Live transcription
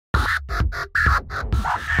Hey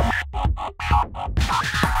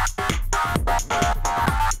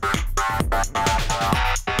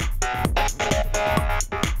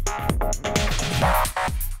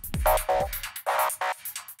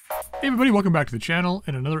everybody, welcome back to the channel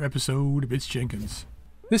and another episode of It's Jenkins.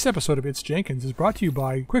 This episode of It's Jenkins is brought to you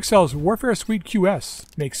by Quikscell's Warfare Suite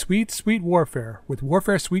QS. Make sweet, sweet warfare with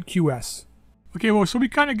Warfare Suite QS. Okay, well, so we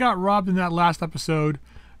kind of got robbed in that last episode.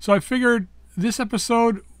 So I figured this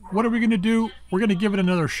episode, what are we going to do? We're going to give it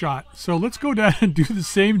another shot. So let's go down and do the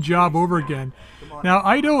same job over again. Now,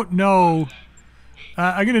 I don't know.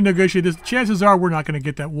 I'm going to negotiate this. Chances are we're not going to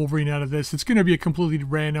get that Wolverine out of this. It's going to be a completely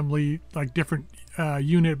randomly, different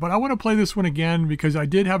unit. But I want to play this one again because I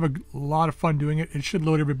did have a lot of fun doing it. It should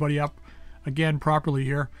load everybody up again properly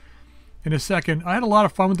here in a second. I had a lot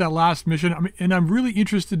of fun with that last mission. And I'm really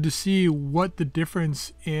interested to see what the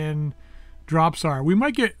difference in drops are. We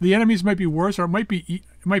might get, the enemies might be worse, or it might be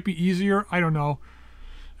easier. I don't know.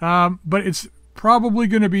 But it's probably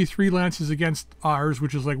going to be 3 lances against ours,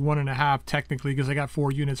 which is like 1.5 technically, because I got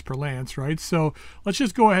 4 units per lance, right? So let's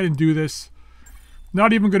just go ahead and do this.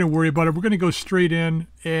 Not even going to worry about it. We're going to go straight in,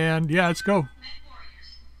 and yeah, let's go.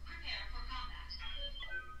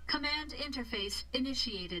 Command interface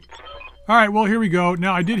initiated. All right, well, here we go.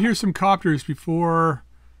 Now, I did hear some copters before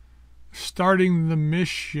starting the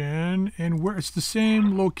mission, and where it's the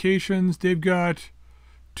same locations. They've got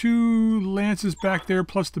 2 lances back there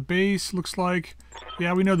plus the base, looks like.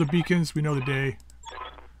 Yeah, we know the beacons. We know the day.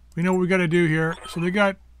 We know what we got to do here. So they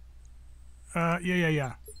got...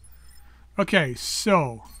 yeah. Okay,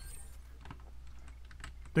 so...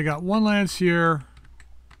 they got 1 lance here.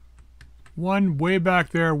 1 way back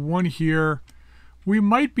there. 1 here. We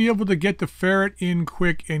might be able to get the ferret in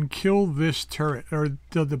quick and kill this turret. Or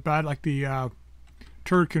the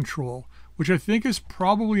turret control. Which I think is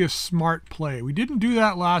probably a smart play. We didn't do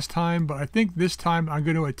that last time, but I think this time I'm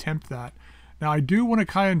going to attempt that. Now I do want to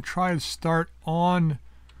kind of try and start on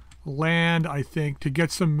land, I think, to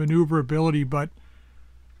get some maneuverability, but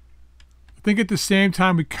I think at the same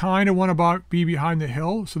time we kind of want to be behind the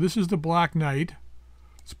hill. So this is the Black Knight.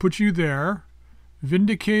 Let's put you there.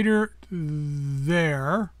 Vindicator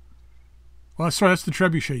there. Well, sorry, that's the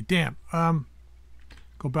Trebuchet. Damn.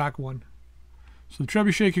 Go back 1. So the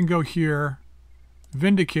Trebuchet can go here.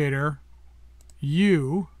 Vindicator.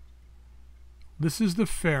 You. This is the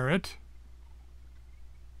ferret.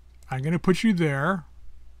 I'm going to put you there.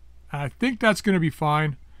 I think that's going to be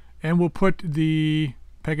fine. And we'll put the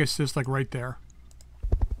Pegasus like right there.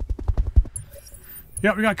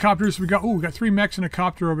 Yeah, we got copters. We got 3 mechs and a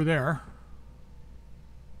copter over there.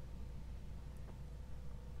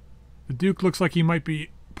 The Duke looks like he might be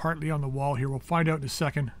partly on the wall here. We'll find out in a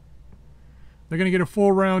second. They're going to get a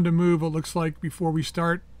full round to move, it looks like, before we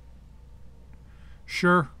start.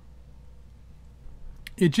 Sure.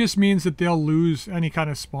 It just means that they'll lose any kind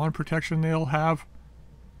of spawn protection they'll have.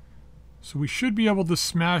 So we should be able to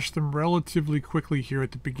smash them relatively quickly here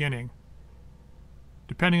at the beginning.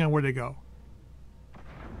 Depending on where they go.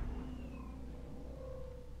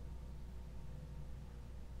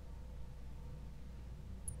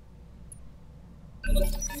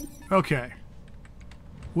 Okay.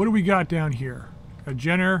 What do we got down here? A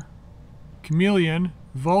Jenner, Chameleon,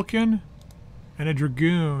 Vulcan, and a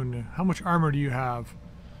Dragoon. How much armor do you have?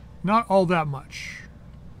 Not all that much.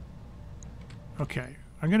 Okay.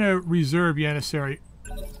 I'm going to reserve Yanissary.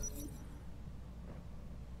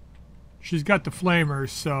 She's got the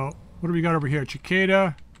flamers, so what do we got over here?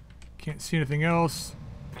 Cicada. Can't see anything else.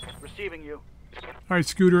 Receiving you. Alright,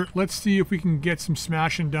 Scooter. Let's see if we can get some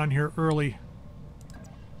smashing done here early.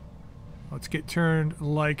 Let's get turned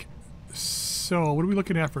like so. What are we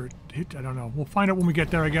looking at for hit? I don't know. We'll find out when we get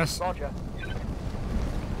there, I guess. Roger.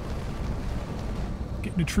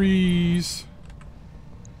 Get in the trees.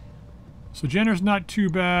 So Jenner's not too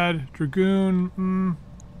bad. Dragoon,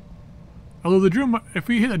 although the Dragoon, if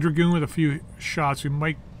we hit a Dragoon with a few shots, we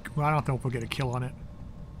might. Well, I don't know if we'll get a kill on it.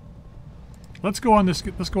 Let's go on this.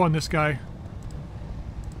 Let's go on this guy.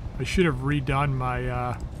 I should have redone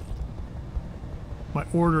my my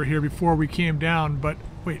order here before we came down. But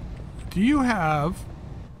wait, do you have?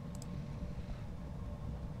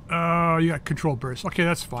 Oh, you got control burst. Okay,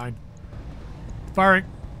 that's fine. Firing.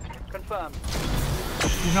 Confirmed.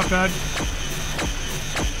 Not bad.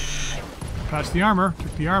 Passed the armor.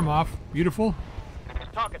 Took the arm off. Beautiful.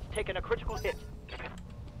 Target's taken a critical hit.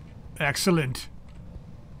 Excellent.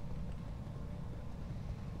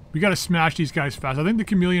 We gotta smash these guys fast. I think the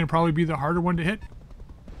Chameleon will probably be the harder one to hit.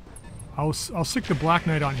 I'll stick the Black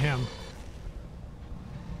Knight on him.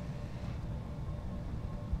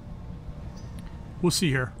 We'll see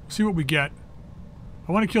here. See what we get.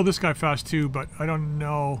 I want to kill this guy fast too, but I don't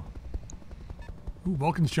know. Ooh,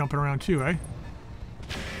 Vulcan's jumping around too, eh?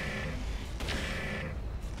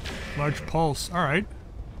 Large pulse. Alright.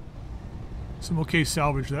 Some okay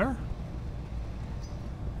salvage there.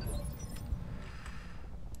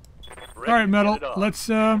 Alright, Metal. Let's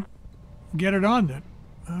get it on then.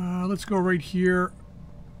 Let's go right here.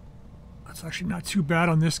 That's actually not too bad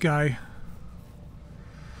on this guy.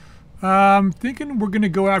 I'm thinking we're going to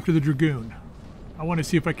go after the Dragoon. I want to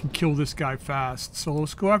see if I can kill this guy fast. So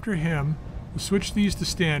let's go after him. We'll switch these to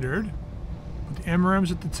standard. Put the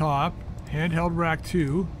MRMs at the top. Handheld rack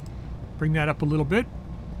 2. Bring that up a little bit.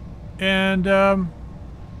 And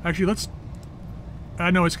actually let's...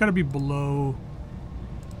 no, it's got to be below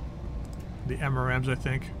the MRMs, I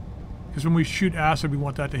think. Because when we shoot acid, we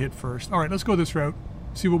want that to hit first. Alright, let's go this route.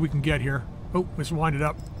 See what we can get here. Oh, let's wind it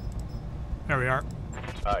up. There we are.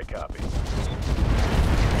 I copy.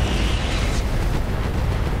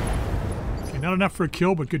 Okay, not enough for a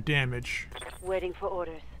kill, but good damage. Waiting for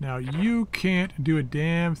orders. Now, you can't do a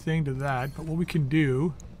damn thing to that, but what we can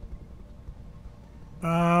do...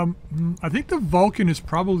 I think the Vulcan is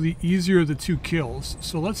probably the easier of the two kills.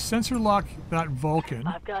 So let's sensor lock that Vulcan.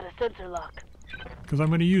 I've got a sensor lock. Because I'm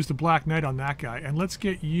going to use the Black Knight on that guy. And let's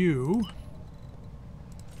get you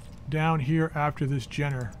down here after this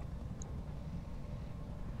Jenner.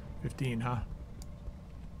 15, huh?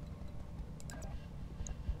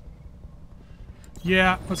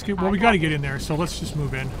 Yeah, let's get... Well, we got to get in there, so let's just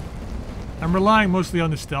move in. I'm relying mostly on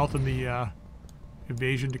the stealth and the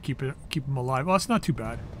evasion to keep them alive. Well, it's not too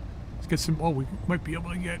bad. Let's get some... Oh, we might be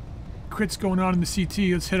able to get crits going on in the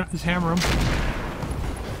CT. Let's hammer them.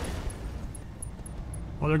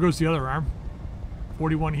 Well, there goes the other arm.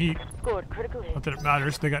 41 heat. Scored critical hit. Not that it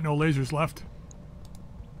matters. They got no lasers left.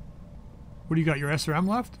 What do you got? Your SRM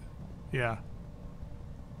left? Yeah.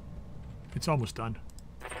 It's almost done.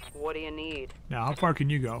 What do you need? Now, how far can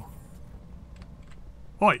you go?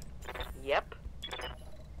 Oi! Yep.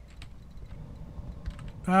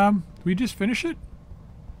 We just finish it?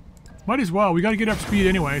 Might as well. We got to get up speed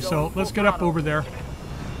anyway, so let's get up over there.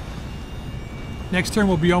 Next turn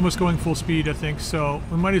we'll be almost going full speed, I think, so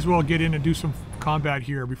we might as well get in and do some combat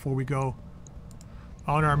here before we go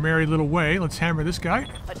on our merry little way. Let's hammer this guy.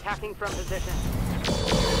 Attacking from position.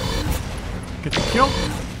 Get the kill.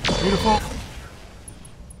 Beautiful.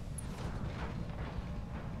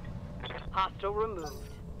 Hostile removed.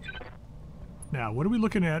 Now, what are we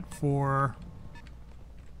looking at for...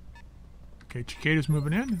 Okay, Cicada's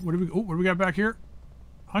moving in. What do we got back here?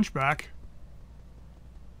 Hunchback.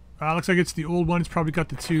 Looks like it's the old one. It's probably got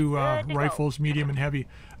the two rifles, medium and heavy.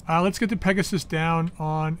 Let's get the Pegasus down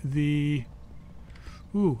on the...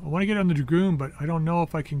 Ooh, I want to get on the Dragoon, but I don't know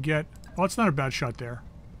if I can get... Oh, it's not a bad shot there.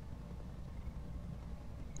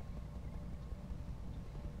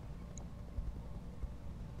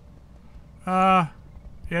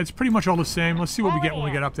 Yeah, it's pretty much all the same. Let's see what we get when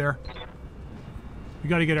we get up there. We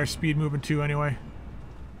got to get our speed moving too anyway.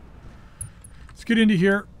 Let's get into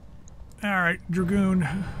here. Alright, Dragoon.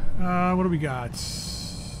 What do we got?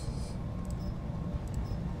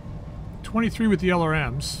 23 with the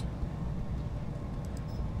LRMs.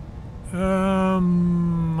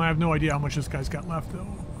 I have no idea how much this guy's got left though.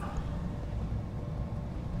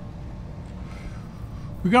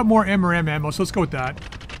 We got more MRM ammo, so let's go with that.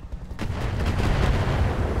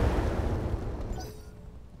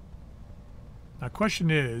 Now, question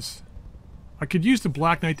is, I could use the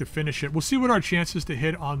Black Knight to finish it. We'll see what our chances to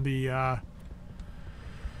hit on the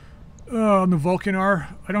Vulcan are.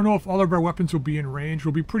 I don't know if all of our weapons will be in range.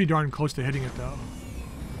 We'll be pretty darn close to hitting it, though.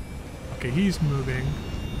 Okay, he's moving.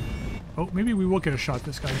 Oh, maybe we will get a shot at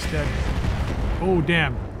this guy instead. Oh,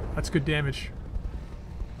 damn. That's good damage.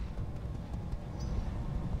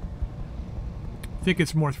 I think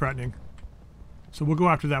it's more threatening. So we'll go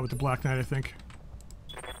after that with the Black Knight, I think.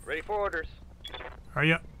 Ready for orders. Are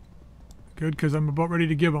ya? Good, because I'm about ready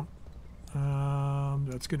to give them.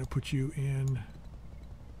 That's going to put you in...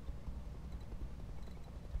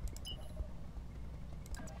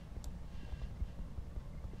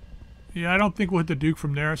 Yeah, I don't think we'll hit the Duke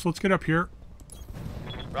from there, so let's get up here.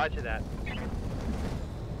 Roger that.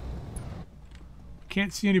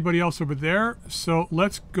 Can't see anybody else over there, so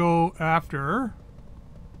let's go after...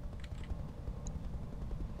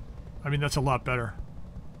 I mean, that's a lot better.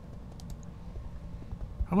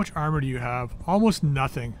 How much armor do you have? Almost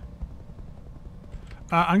nothing.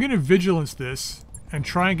 I'm going to vigilance this and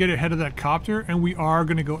try and get ahead of that copter, and we are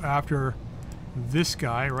going to go after this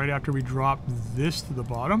guy right after we drop this to the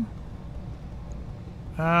bottom.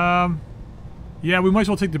 Yeah, we might as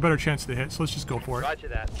well take the better chance to hit, so let's just go for it. Roger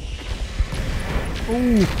that.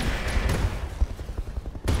 Oh!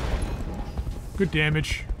 Good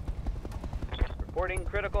damage. Reporting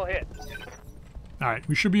critical hit. Alright,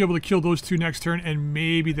 we should be able to kill those two next turn, and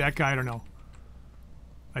maybe that guy, I don't know.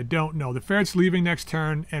 I don't know. The ferret's leaving next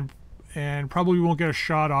turn, and probably won't get a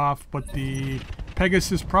shot off, but the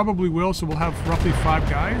Pegasus probably will, so we'll have roughly 5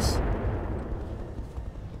 guys.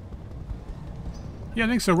 Yeah, I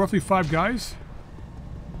think so. Roughly 5 guys.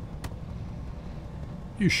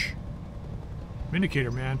 Yeesh. Vindicator,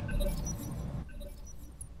 man.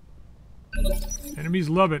 Enemies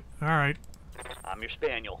love it. Alright. I'm your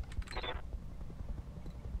spaniel.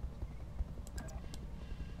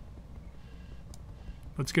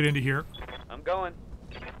 Let's get into here. I'm going.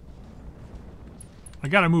 I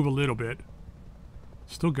gotta move a little bit.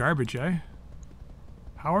 Still garbage, eh?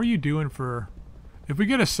 How are you doing for... If we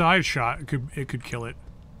get a side shot, it could kill it.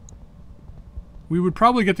 We would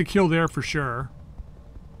probably get the kill there for sure.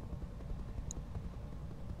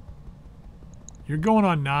 You're going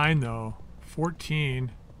on 9, though.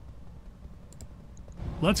 14.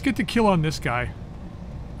 Let's get the kill on this guy.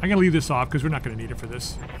 I'm gonna leave this off because we're not gonna need it for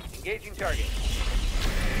this. Engaging target.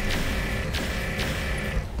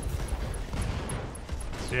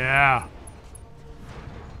 Yeah.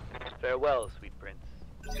 Farewell, sweet prince.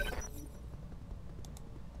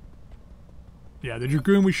 Yeah, the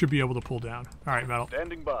Dragoon we should be able to pull down. Alright, Metal.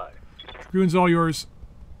 Standing by. Dragoon's all yours.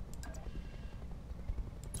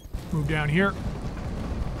 Move down here.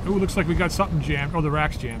 Ooh, looks like we got something jammed. Oh, the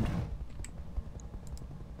rack's jammed.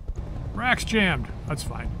 Rack's jammed. That's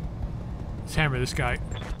fine. Let's hammer this guy.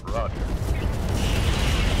 Roger.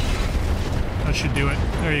 That should do it.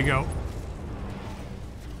 There you go.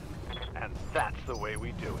 And that's the way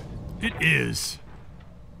we do it. It is.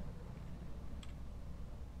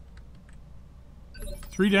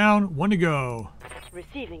 3 down, 1 to go.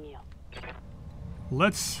 Receiving you.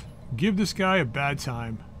 Let's give this guy a bad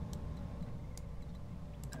time.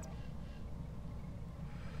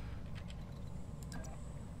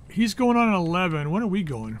 He's going on an 11. When are we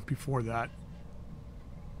going before that?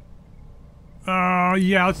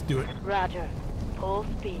 Yeah, let's do it. Roger. Full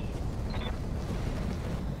speed.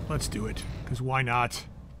 Let's do it, because why not?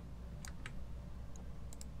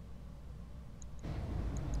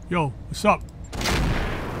 Yo, what's up?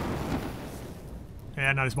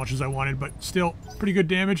 Yeah, not as much as I wanted, but still pretty good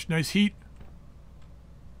damage. Nice heat.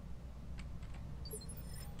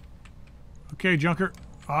 Okay, Junker,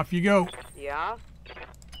 off you go. Yeah?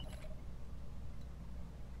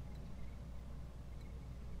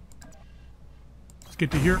 Let's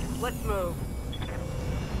get to here. Let's move.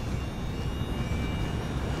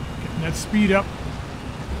 Getting that speed up.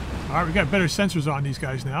 Alright, we got better sensors on these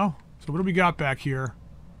guys now. So what do we got back here?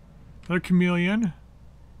 Another Chameleon.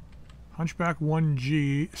 Hunchback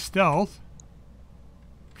 1G. Stealth.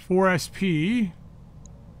 4 SP.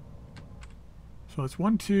 So it's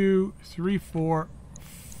 1, 2, 3, 4,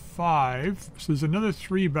 5. So there's another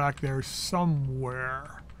 3 back there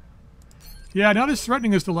somewhere. Yeah, not as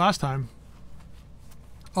threatening as the last time.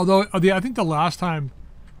 Although, I think the last time...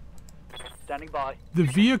 Standing by. The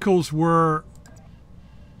vehicles were...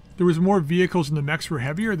 There was more vehicles and the mechs were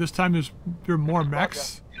heavier. This time there are more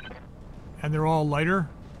mechs. And they're all lighter.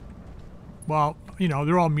 Well, you know,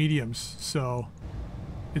 they're all mediums. So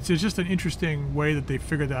it's just an interesting way that they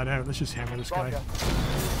figured that out. Let's just hammer this guy.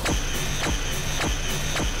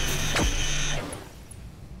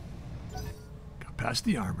 Got past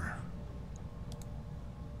the armor.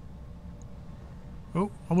 Oh,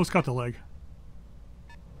 almost got the leg.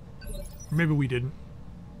 Or maybe we didn't.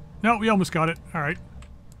 No, we almost got it. All right.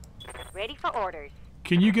 Ready for orders.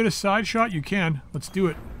 Can you get a side shot? You can. Let's do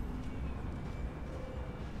it.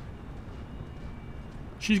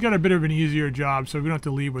 She's got a bit of an easier job, so we don't have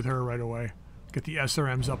to leave with her right away. Get the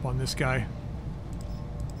SRMs up on this guy.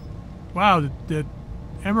 Wow, the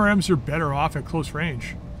MRMs are better off at close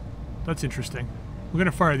range. That's interesting. We're going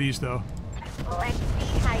to fire these, though. Let's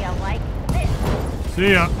see how you like this.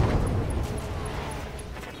 See ya.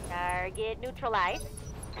 Target neutralized.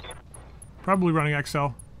 Probably running XL.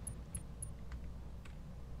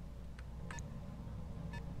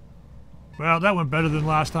 Well, that went better than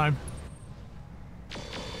last time.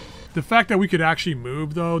 The fact that we could actually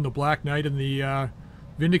move, though, and the Black Knight and the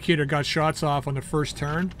Vindicator got shots off on the first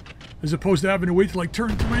turn, as opposed to having to wait till like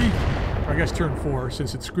turn 3, or I guess turn 4,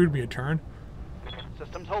 since it screwed me a turn.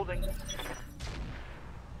 Systems holding.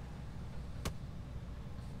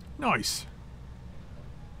 Nice.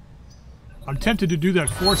 I'm tempted to do that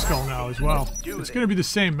 4 skull now as well. It's going to be the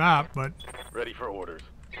same map, but... Ready for orders.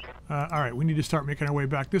 Alright, we need to start making our way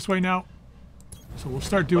back this way now. So we'll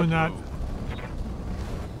start doing that.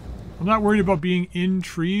 I'm not worried about being in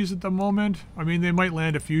trees at the moment. I mean, they might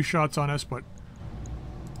land a few shots on us, but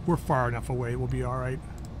We're far enough away. We'll be alright.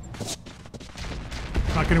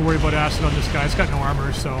 Not going to worry about acid on this guy. It's got no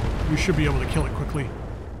armor, so we should be able to kill it quickly.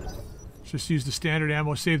 Let's just use the standard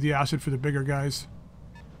ammo. Save the acid for the bigger guys.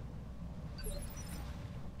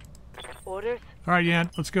 Orders? Alright, Yan.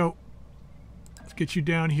 Let's go. Let's get you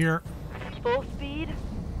down here. Full speed?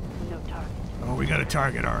 No target. Oh, we got a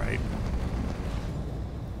target. Alright.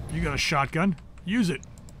 You got a shotgun. Use it.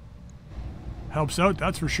 Helps out,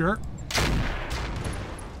 that's for sure.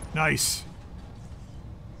 Nice.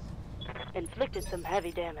 Inflicted some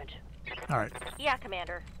heavy damage. All right. Yeah,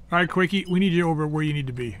 Commander. All right, Quickie, we need you over where you need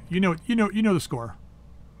to be. You know the score.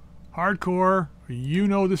 Hardcore, you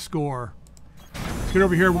know the score. Let's get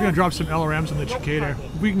over here. We're gonna drop some LRMs on the Cicada.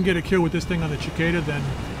 If we can get a kill with this thing on the Cicada, then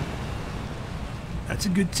that's a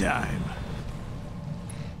good time.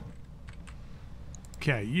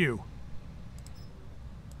 Okay, you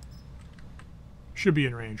should be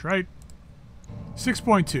in range, right?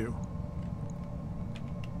 6.2.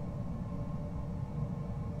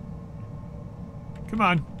 Come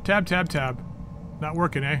on. Tab, tab, tab. Not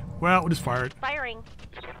working, eh? Well, we'll just fire it. Firing.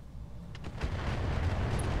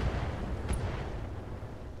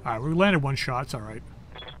 Alright, we landed one shot. It's alright.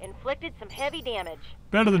 Inflicted some heavy damage.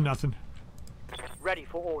 Better than nothing. Ready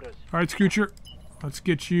for orders. Alright, Scoocher. Let's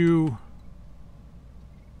get you...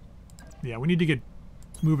 Yeah, we need to get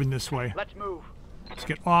moving this way. Let's move. Let's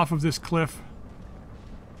get off of this cliff.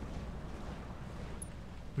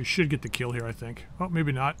 We should get the kill here, I think. Oh,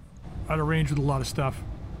 maybe not. Out of range with a lot of stuff.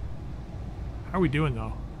 How are we doing,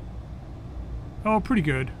 though? Oh, pretty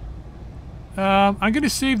good. I'm going to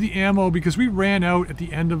save the ammo because we ran out at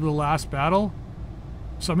the end of the last battle.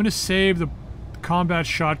 So I'm going to save the combat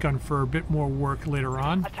shotgun for a bit more work later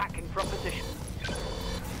on. Attacking from position.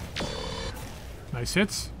 Nice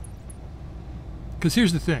hits. Because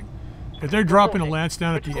here's the thing. If they're dropping a lance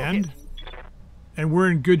down at the end, and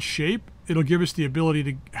we're in good shape, it'll give us the ability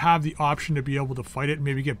to have the option to be able to fight it and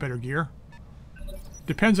maybe get better gear.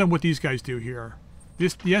 Depends on what these guys do here. The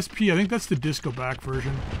SP, I think that's the disco back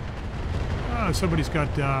version. Somebody's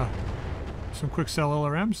got some Quikscell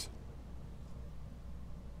LRMs.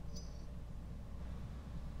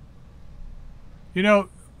 You know,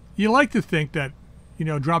 you like to think that, you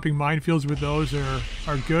know, dropping minefields with those are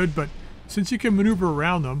good, but since you can maneuver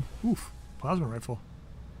around them, oof, plasma rifle.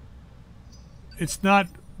 It's not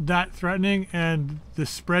that threatening, and the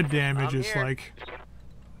spread damage is like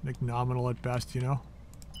nominal at best, you know?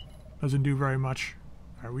 Doesn't do very much.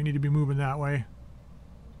 Alright, we need to be moving that way.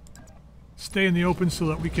 Stay in the open so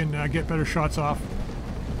that we can get better shots off.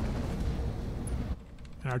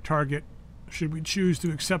 And our target, should we choose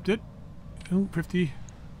to accept it. Oh, 50.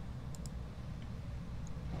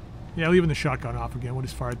 Yeah, leaving the shotgun off again. We'll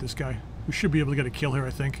just fire at this guy. We should be able to get a kill here, I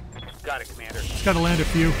think. Got it, Commander. Just got to land a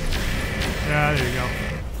few. Yeah, there you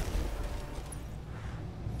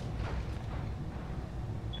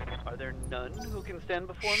go. Are there none who can stand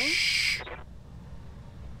before me? Shh.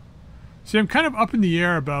 See, I'm kind of up in the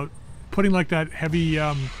air about putting like that heavy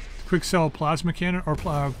Quikscell plasma cannon or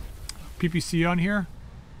PPC on here.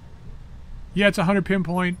 Yeah, it's 100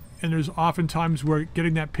 pinpoint, and there's often times where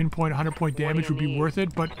getting that pinpoint 100 point damage would be worth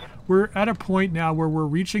it, but we're at a point now where we're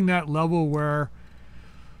reaching that level where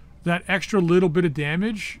that extra little bit of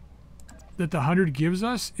damage that the 100 gives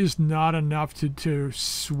us is not enough to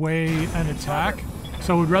sway an attack.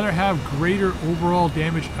 So I would rather have greater overall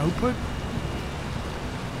damage output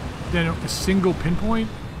than a single pinpoint.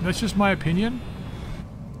 That's just my opinion.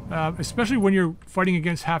 Especially when you're fighting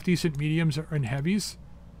against half-decent mediums and heavies.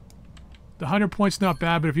 The 100 points not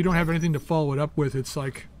bad, but if you don't have anything to follow it up with, it's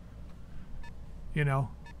like, you know,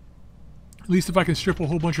 at least if I can strip a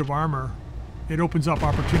whole bunch of armor, it opens up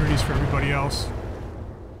opportunities for everybody else.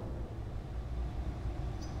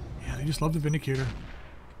 Yeah, they just love the Vindicator.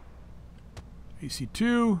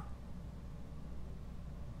 AC2.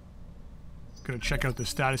 Gonna check out the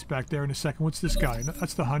status back there in a second. What's this guy?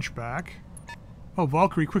 That's the Hunchback. Oh,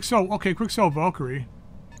 Valkyrie. Quikscell. Okay, Quikscell Valkyrie.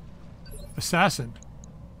 Assassin.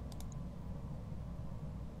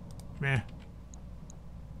 Meh.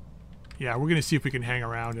 Yeah, we're gonna see if we can hang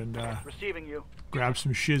around and Receiving you. grab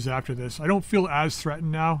some shiz after this. I don't feel as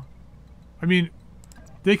threatened now. I mean,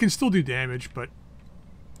 they can still do damage, but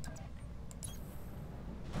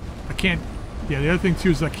I can't. Yeah, the other thing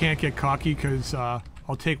too is I can't get cocky because I'll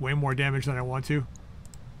take way more damage than I want to.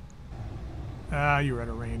 You're out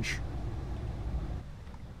of range.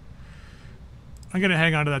 I'm gonna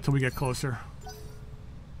hang on to that till we get closer.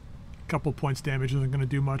 A couple points damage isn't gonna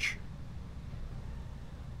do much.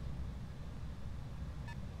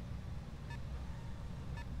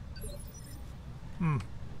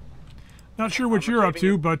 Not sure what you're up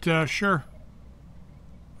to, but sure.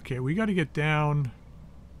 Okay, we got to get down.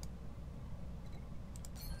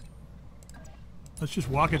 Let's just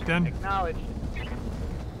walk it then. Acknowledged.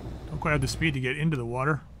 Don't quite have the speed to get into the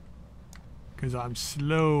water. Because I'm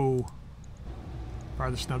slow.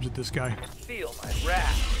 Fire the snubs at this guy. Feel my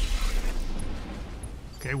wrath.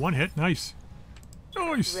 Okay, one hit. Nice.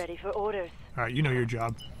 Nice. Ready for orders. Alright, you know your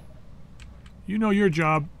job. You know your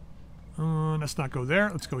job. Let's not go there.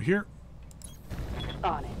 Let's go here.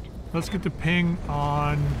 On it. Let's get the ping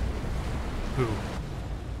on... who?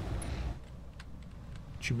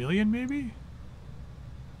 Chameleon, maybe?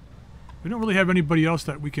 We don't really have anybody else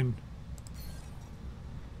that we can...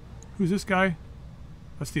 Who's this guy?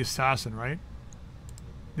 That's the assassin, right?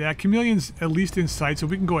 Yeah, Chameleon's at least in sight, so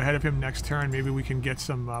we can go ahead of him next turn. Maybe we can get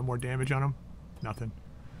some more damage on him. Nothing.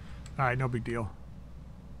 Alright, no big deal.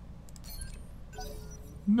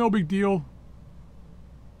 No big deal.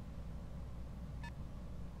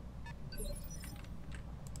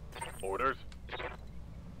 Orders.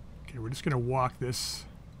 Okay, we're just gonna walk this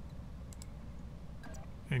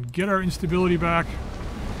and get our instability back.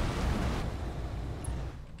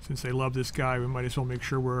 Since they love this guy, we might as well make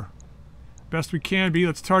sure we're best we can be.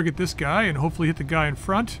 Let's target this guy and hopefully hit the guy in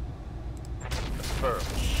front. Confirmed.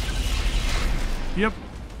 Yep.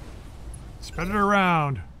 Spread it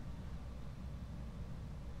around.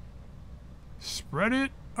 Spread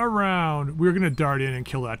it around. We're gonna dart in and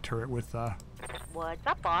kill that turret with What's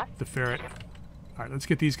up, boss? the ferret. Alright, let's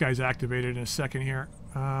get these guys activated in a second here.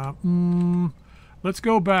 Let's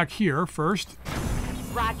go back here first.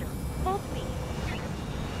 Roger. Full speed.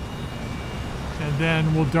 And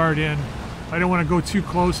then we'll dart in. I don't want to go too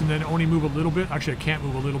close and then only move a little bit. Actually, I can't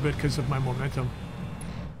move a little bit because of my momentum.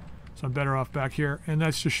 So I'm better off back here. And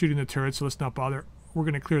that's just shooting the turrets, so let's not bother. We're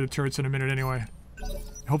going to clear the turrets in a minute anyway.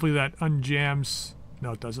 Hopefully that unjams.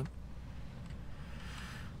 No, it doesn't.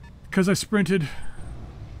 Because I sprinted.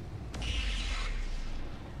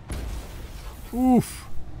 Oof.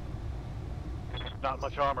 Not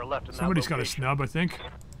much armor left in Somebody's that got a location. snub, I think.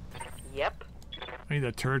 Yep. I need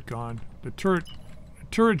that turret gone. The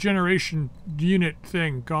turret generation unit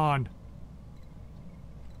thing gone.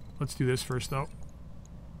 Let's do this first, though.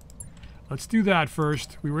 Let's do that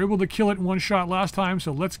first. We were able to kill it in one shot last time,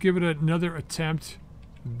 so let's give it another attempt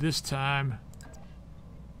this time.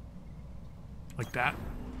 Like that.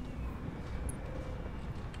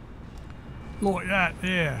 Look at that,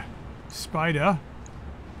 yeah. Spider.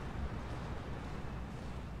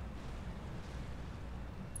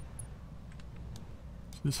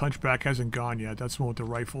 This hunchback hasn't gone yet. That's the one with the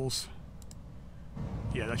rifles.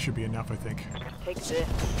 Yeah, that should be enough, I think. Take this.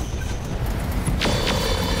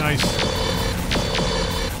 Nice.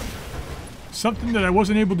 Something that I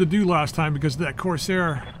wasn't able to do last time because of that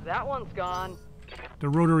Corsair, That one's gone. the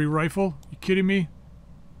rotary rifle. You kidding me?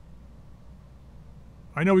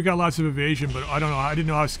 I know we got lots of evasion, but I don't know. I didn't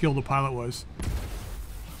know how skilled the pilot was.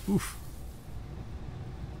 Oof.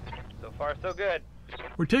 So far, so good.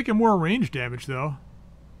 We're taking more range damage, though.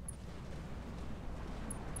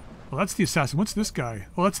 Well, that's the assassin. What's this guy?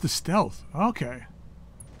 Oh, that's the stealth. Okay.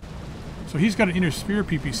 So he's got an inner sphere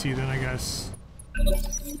PPC then, I guess.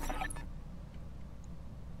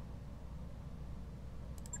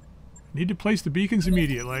 Need to place the beacons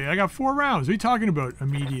immediately. I got 4 rounds. What are you talking about?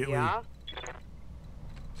 Immediately. Yeah?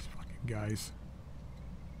 These fucking guys.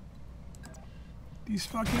 These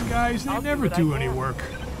fucking guys, they I'll do never what I do any can. work.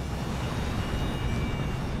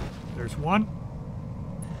 There's one.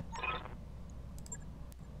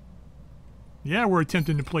 Yeah, we're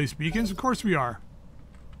attempting to place beacons. Of course we are.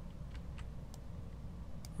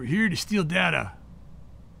 We're here to steal data.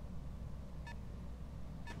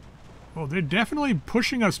 Oh, they're definitely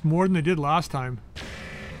pushing us more than they did last time.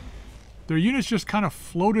 Their units just kind of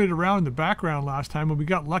floated around in the background last time and we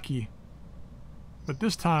got lucky. But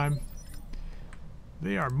this time,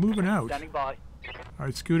 they are moving out. Standing by.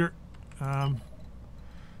 Alright, Scooter.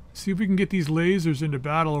 See if we can get these lasers into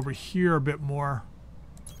battle over here a bit more.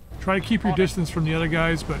 Try to keep your distance from the other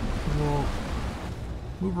guys, but we'll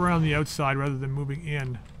move around the outside rather than moving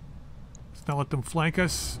in. Let's not let them flank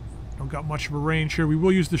us. Don't got much of a range here. We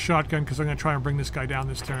will use the shotgun because I'm going to try and bring this guy down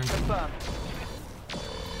this turn. Confirmed.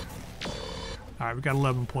 Alright, we got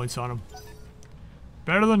 11 points on him.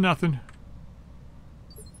 Better than nothing.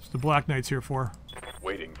 That's what the Black Knight's here for.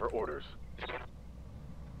 Waiting for orders.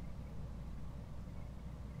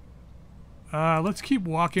 Let's keep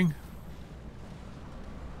walking.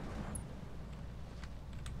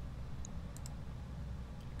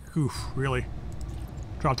 Oof, really?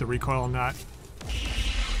 Dropped the recoil on that.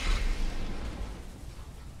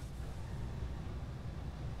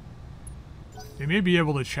 They may be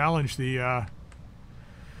able to challenge the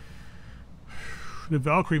the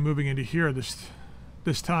Valkyrie moving into here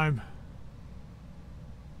this time.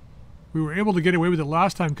 We were able to get away with it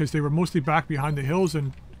last time because they were mostly back behind the hills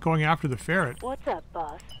and going after the ferret. What's up,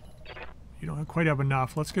 boss? You don't quite have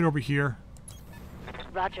enough. Let's get over here.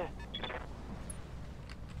 Roger.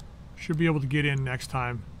 Should be able to get in next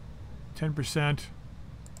time. 10%.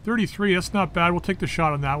 33, that's not bad. We'll take the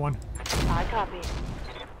shot on that one. I copy.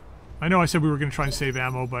 I know I said we were going to try and save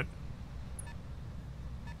ammo, but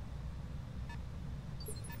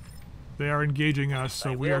they are engaging us,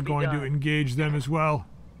 so we are going to engage them as well.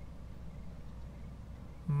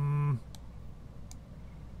 I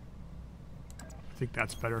think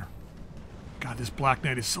that's better. God, this Black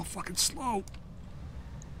Knight is so fucking slow.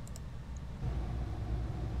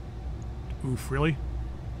 Oof, really?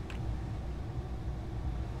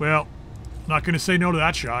 Well, not going to say no to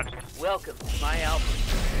that shot. Welcome to my Alpha.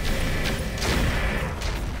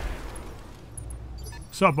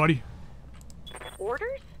 What's up, buddy?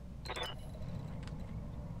 Orders?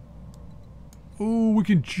 Ooh, we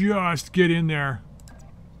can just get in there.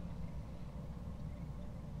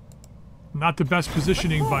 Not the best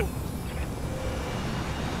positioning, but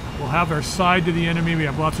we'll have our side to the enemy. We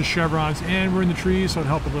have lots of chevrons, and we're in the trees, so it'll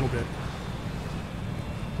help a little bit.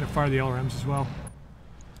 Gonna fire the LRMs as well.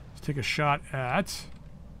 Let's take a shot at...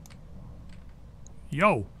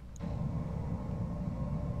 Yo!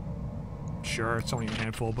 Sure, it's only a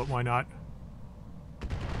handful, but why not?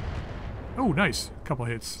 Oh, nice. Couple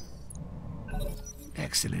hits.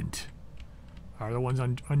 Excellent. Are the ones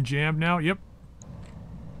unjammed now? Yep.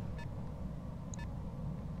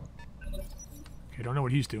 Okay, don't know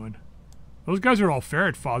what he's doing. Those guys are all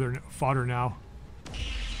ferret fodder now.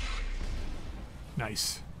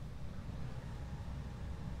 Nice.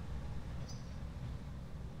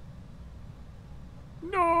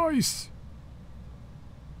 Nice!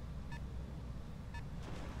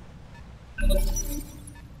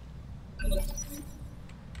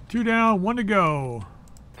 Two down, one to go.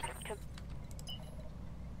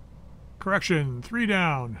 Correction, 3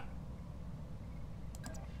 down.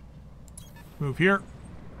 Move here.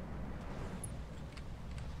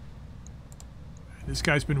 This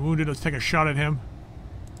guy's been wounded. Let's take a shot at him.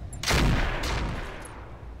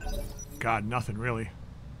 God, nothing really.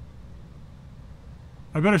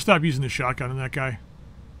 I better stop using the shotgun on that guy.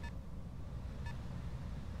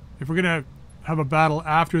 If we're gonna have a battle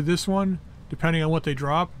after this one, depending on what they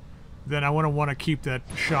drop, then I want to keep that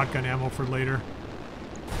shotgun ammo for later.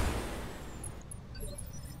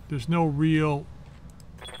 There's no real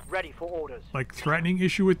Ready for orders. like threatening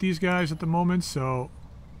issue with these guys at the moment, so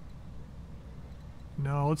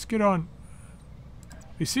no, let's get on.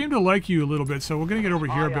 They seem to like you a little bit, so we're gonna get over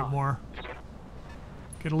here a bit more.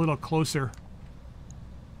 Get a little closer.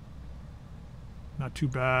 Not too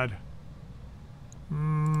bad.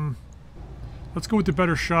 Let's go with the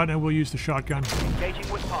better shot and we'll use the shotgun. Engaging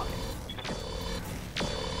with target.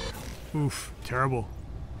 Oof, terrible.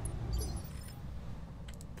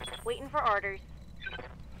 Waiting for orders.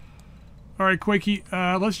 Alright, Quakey,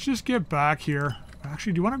 let's just get back here.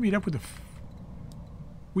 Actually, do you want to meet up with the...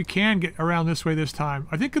 We can get around this way this time.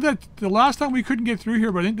 I think that the last time we couldn't get through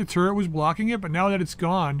here, but I think the turret was blocking it, but now that it's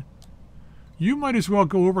gone, you might as well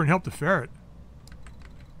go over and help the ferret.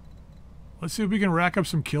 Let's see if we can rack up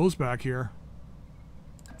some kills back here.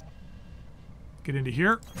 Get into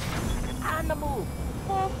here. On the move.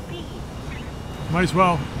 Full speed. Might as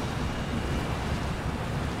well.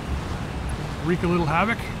 Wreak a little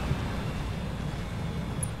havoc.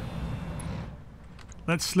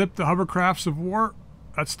 Let's slip the hovercrafts of war.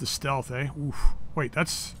 That's the stealth, eh? Oof. Wait,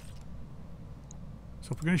 that's...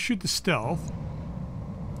 So if we're going to shoot the stealth...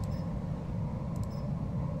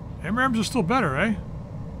 MRMs are still better, eh?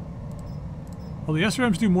 Well, the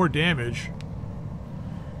SRMs do more damage.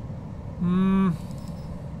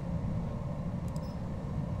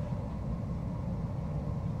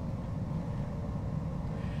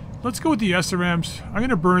 Let's go with the SRMs. I'm going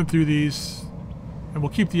to burn through these, and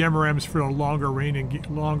we'll keep the MRMs for a longer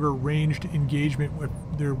ranged engagement when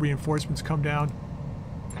their reinforcements come down.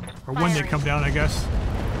 Or when they come down, I guess.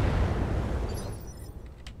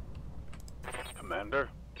 Commander?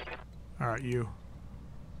 Alright, you.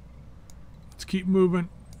 Let's keep moving.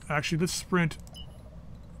 Actually, let's sprint.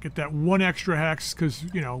 Get that one extra hex, because,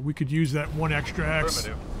 you know, we could use that one extra hex.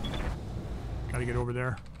 Gotta get over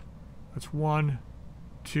there. That's 1,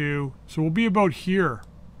 2. So we'll be about here.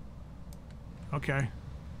 Okay.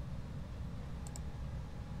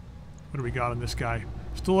 What do we got on this guy?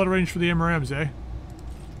 Still out of range for the MRMs, eh?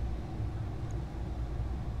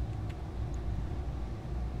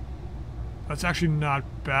 That's actually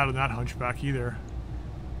not bad on that hunchback either.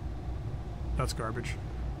 That's garbage.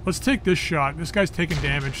 Let's take this shot. This guy's taking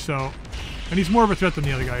damage, so... And he's more of a threat than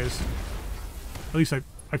the other guy is. At least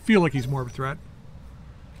I feel like he's more of a threat.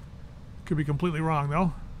 Could be completely wrong,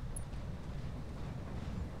 though.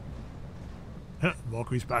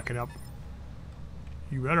 Valkyrie's backing up.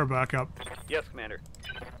 You better back up. Yes, Commander.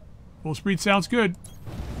 Full speed sounds good.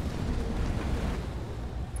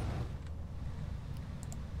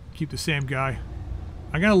 Keep the same guy.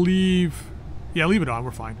 I'm gonna leave... Yeah, leave it on.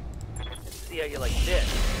 We're fine. Let's see how you like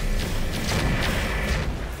this.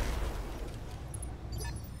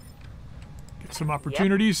 Get some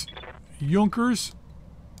opportunities. Junkers.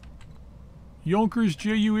 Junkers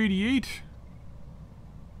JU-88.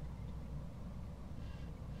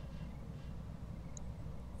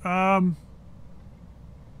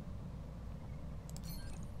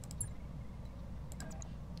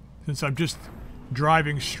 Since I'm just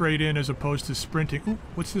driving straight in as opposed to sprinting. Ooh,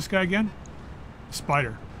 what's this guy again?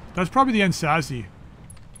 Spider. That's probably the Ensasi.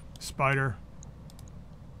 Spider.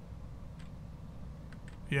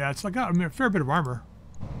 Yeah, it's like a fair bit of armor.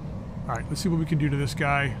 Alright, let's see what we can do to this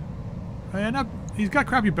guy. And he's got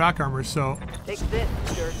crappy back armor, so... Take this,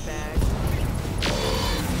 dirtbag.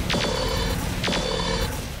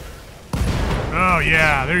 Oh,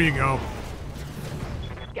 yeah, there you go.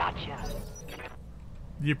 Gotcha.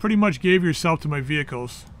 You pretty much gave yourself to my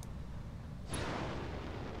vehicles.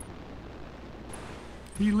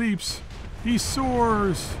 He leaps. He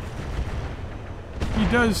soars. He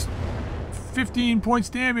does 15 points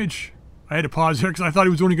damage. I had to pause there because I thought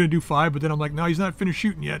he was only going to do 5, but then I'm like, no, he's not finished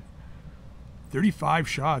shooting yet. 35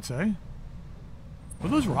 shots, eh? Were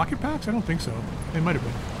those rocket packs? I don't think so. They might have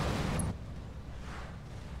been.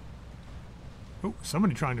 Oh,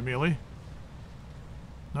 somebody trying to melee.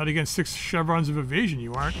 Not against 6 chevrons of evasion,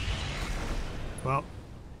 you aren't. Well,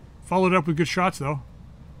 followed up with good shots, though.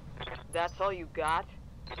 That's all you got?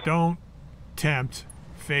 Don't tempt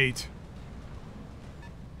fate.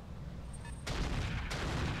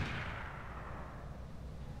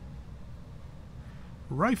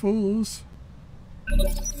 Rifles.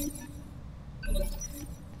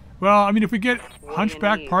 Well, I mean, if we get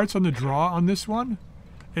hunchback parts on the draw on this one,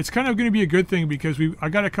 it's kind of going to be a good thing because I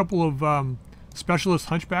got a couple of specialist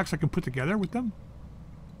hunchbacks I can put together with them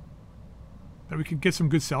that we can get some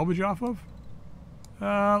good salvage off of.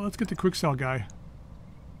 Let's get the Quikscell guy.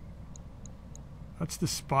 That's the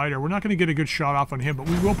Spider. We're not going to get a good shot off on him, but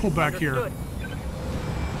we will pull back here.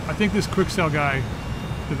 I think this Quikscell guy,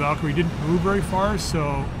 the Valkyrie, didn't move very far,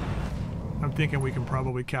 so I'm thinking we can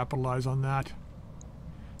probably capitalize on that.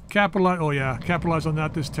 Oh yeah, capitalize on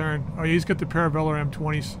that this turn. Oh yeah, he's got the Paraveller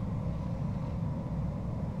M20s.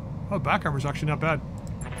 Oh, back armor's actually not bad.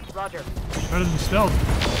 Roger. Better than stealth.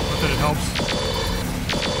 Not that it helps.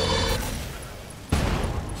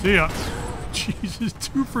 See ya. Jesus,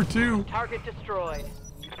 2 for 2. Target destroyed.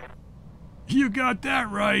 You got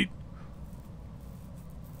that right.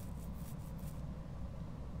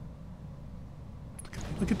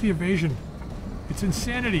 Look at the evasion. It's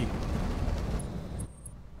insanity.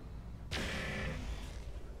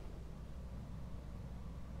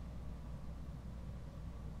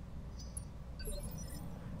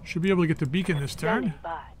 Should be able to get the beacon this turn.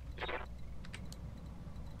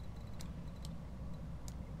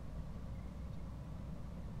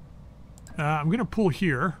 I'm going to pull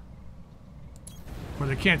here, where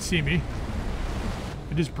they can't see me,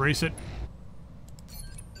 and just brace it.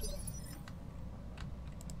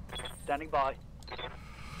 Standing by.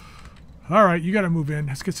 Alright, you got to move in.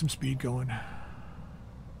 Let's get some speed going.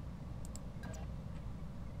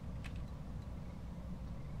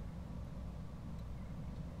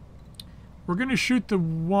 We're going to shoot the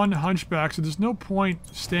one hunchback, so there's no point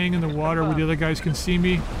staying in the water where the other guys can see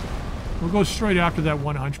me. We'll go straight after that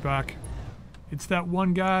one hunchback. It's that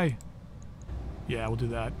one guy. Yeah, we'll do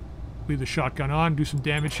that. Leave the shotgun on, do some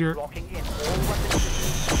damage here. Locking in all weapons.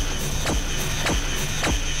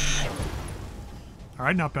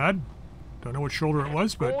 Alright, not bad. Don't know what shoulder it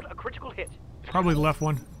was, but Scored a critical hit. probably the left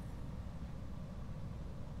one.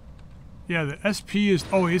 Yeah, the SP is...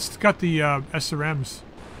 Oh, it's got the SRMs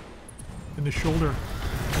in the shoulder.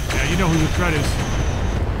 Yeah, you know who the threat is.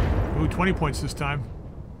 Ooh, 20 points this time.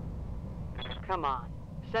 Come on.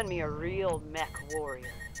 Send me a real mech warrior.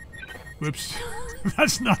 Whoops.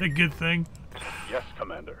 That's not a good thing. Yes,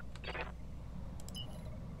 Commander.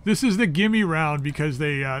 This is the gimme round because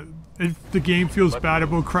they, if the game feels bad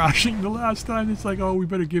about crashing the last time, it's like, oh, we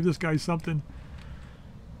better give this guy something.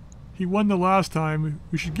 He won the last time.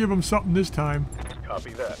 We should give him something this time.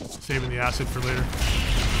 Copy that. Saving the acid for later.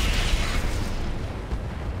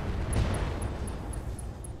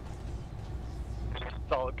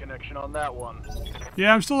 Solid connection. position on that one.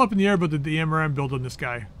 Yeah, I'm still up in the air about the MRM build on this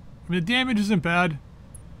guy. I mean, the damage isn't bad.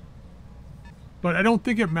 But I don't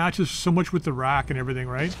think it matches so much with the rack and everything,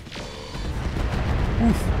 right?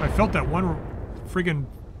 Oof, I felt that one friggin'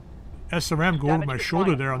 SRM go over my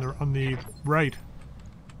shoulder there on the right.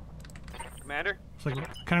 Commander? It's like,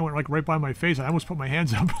 kind of went like right by my face. I almost put my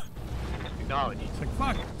hands up. Acknowledge. It's like,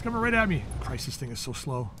 fuck, it's coming right at me. Christ, this thing is so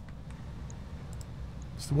slow.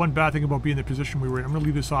 It's the one bad thing about being in the position we were in. I'm going to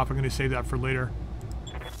leave this off. I'm going to save that for later.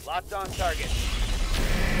 Locked on target.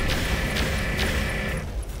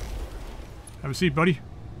 Have a seat, buddy.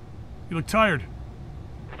 You look tired.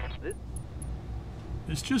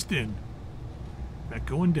 It's just in. That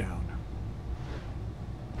going down.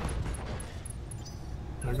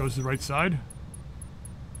 There goes the right side.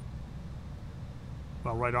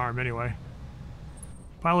 Well, right arm anyway.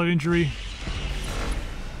 Pilot injury.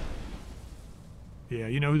 Yeah,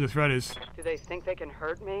 you know who the threat is. Do they think they can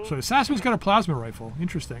hurt me? So the Assassin's got a plasma rifle.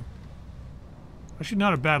 Interesting. Actually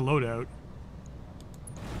not a bad loadout.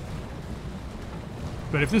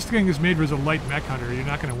 But if this thing is made as a light mech hunter, you're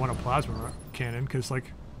not going to want a plasma cannon, because,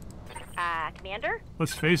 like... Commander?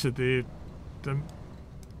 Let's face it, the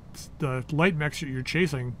light mechs that you're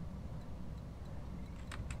chasing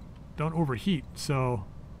don't overheat, so...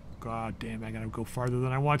 God damn, I gotta go farther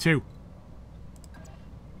than I want to.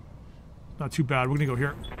 Not too bad, we're gonna go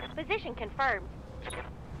here. Position confirmed.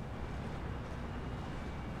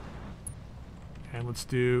 And let's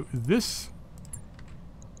do this.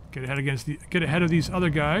 Get ahead of these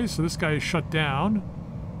other guys. So this guy is shut down.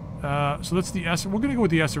 So that's the S. We're gonna go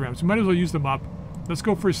with the SRM. So we might as well use them up. Let's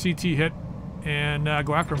go for a CT hit and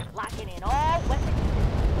go after him. Locking in all weapons.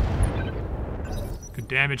 Good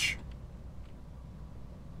damage.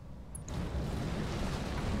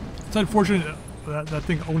 It's unfortunate that that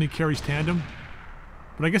thing only carries tandem,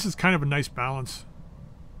 but I guess it's kind of a nice balance.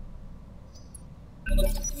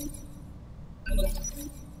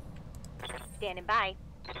 Standing by.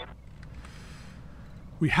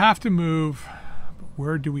 We have to move, but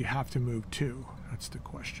where do we have to move to? That's the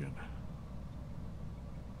question.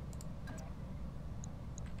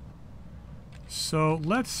 So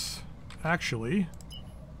let's actually,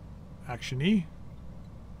 action-y.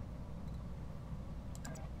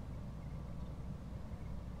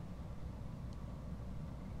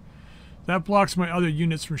 That blocks my other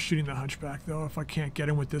units from shooting the Hunchback, though, if I can't get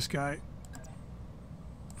him with this guy.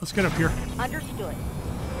 Let's get up here. Understood.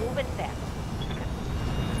 Moving fast.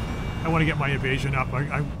 I want to get my evasion up.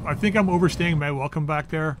 I think I'm overstaying my welcome back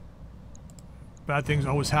there. Bad things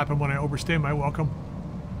always happen when I overstay my welcome.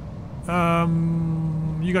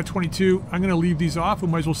 You got 22. I'm going to leave these off. We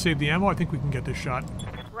might as well save the ammo. I think we can get this shot.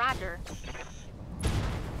 Roger.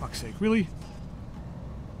 Fuck's sake. Really?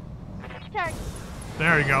 Start.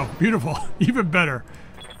 There you go. Beautiful. Even better.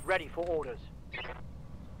 Ready for orders.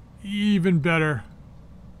 Even better.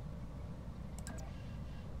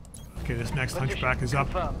 Okay, this next Hunchback is up.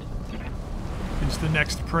 Confirmed. It's the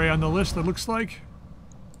next prey on the list, it looks like.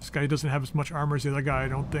 This guy doesn't have as much armor as the other guy, I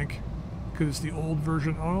don't think. Because it's the old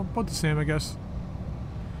version. Oh, about the same, I guess.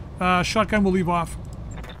 Shotgun we'll leave off.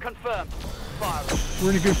 Confirmed. Fire.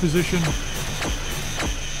 We're in a good position.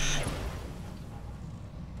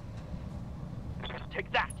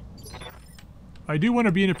 Take that. I do want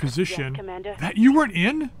to be in a position... Yes, Commander. That you weren't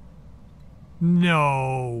in?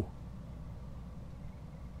 No.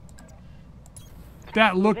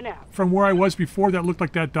 That looked, Moving out. from where I was before, that looked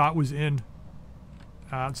like that dot was in.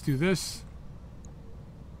 Let's do this.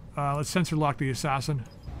 Let's sensor lock the assassin.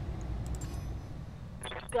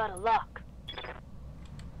 Gotta lock.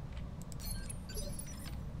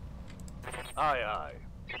 Aye, aye.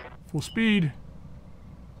 Full speed.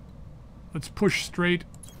 Let's push straight.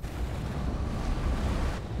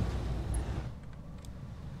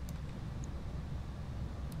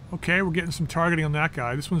 Okay, we're getting some targeting on that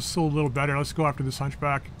guy. This one's still a little better. Let's go after this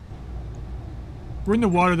Hunchback. We're in the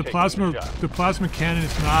water. The plasma cannon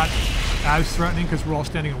is not as threatening because we're all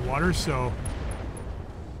standing in water, so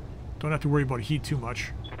don't have to worry about heat too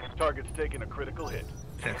much. Target's taking a critical hit.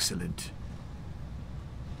 Excellent.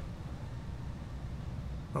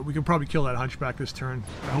 But we can probably kill that Hunchback this turn.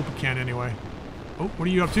 I hope we can anyway. Oh, what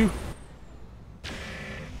are you up to?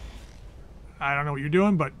 I don't know what you're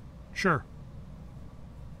doing, but sure.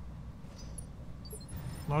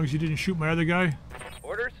 As long as you didn't shoot my other guy,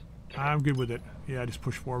 Orders? I'm good with it. Yeah, just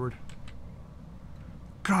push forward.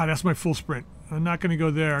 God, that's my full sprint. I'm not going to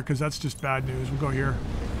go there because that's just bad news. We'll go here.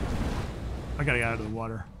 I got to get out of the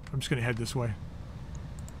water. I'm just going to head this way.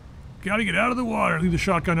 Got to get out of the water. Leave the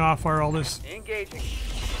shotgun off. Fire all this. Engaging.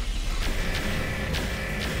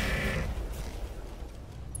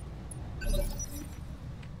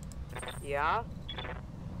 Yeah?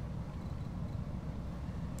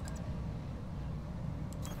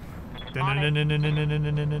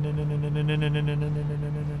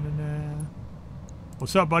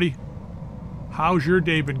 What's up, buddy? How's your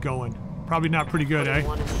day been going? Probably not pretty good, eh?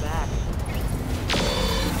 One in the back.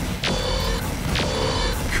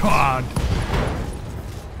 God.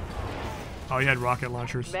 Oh, he had rocket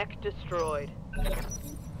launchers. Mech destroyed.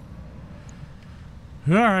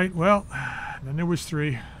 Alright, well, then there was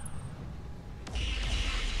 3.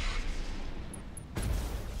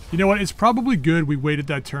 You know what? It's probably good we waited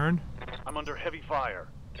that turn. I'm under heavy fire.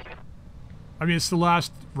 I mean, it's the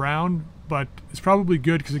last round, but it's probably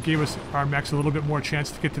good because it gave us, our mechs, a little bit more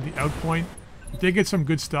chance to get to the out point. If they get some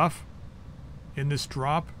good stuff in this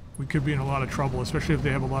drop, we could be in a lot of trouble, especially if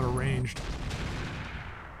they have a lot of ranged.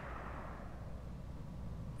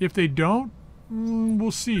 If they don't,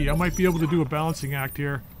 we'll see. I might be able to do a balancing act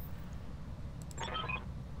here.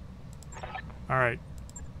 Alright.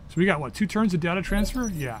 So we got, what, 2 turns of data transfer?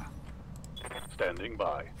 Yeah. Standing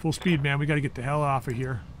by. Full speed, man. We got to get the hell off of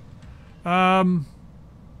here. I'm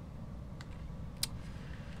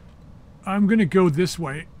going to go this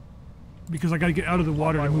way because I got to get out of the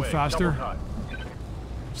water and move faster.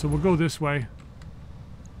 So we'll go this way.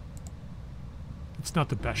 It's not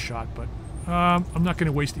the best shot, but I'm not going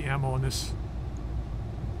to waste the ammo on this.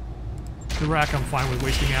 The rack I'm fine with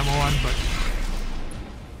wasting ammo on, but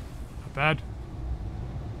not bad.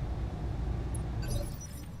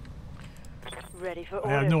 Ready for I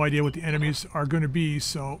orders. have no idea what the enemies are going to be,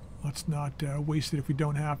 so let's not waste it if we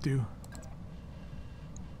don't have to.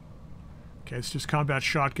 Okay, it's just combat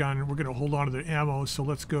shotgun, and we're going to hold on to the ammo, so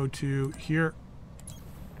let's go to here.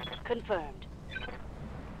 Confirmed.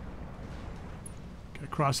 Okay,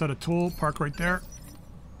 cross that atoll, park right there.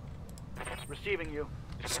 Receiving you.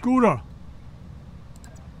 Scooter!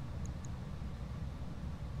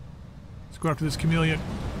 Let's go after this chameleon.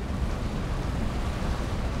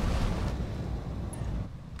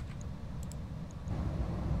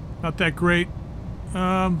 Not that great. You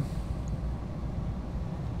know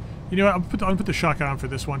what? I'm gonna put the shotgun on for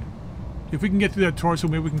this one. If we can get through that torso,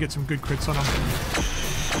 maybe we can get some good crits on him.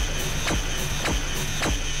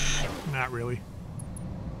 Not really.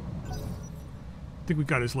 I think we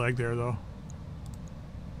got his leg there, though.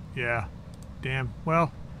 Yeah. Damn.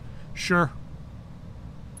 Well, sure.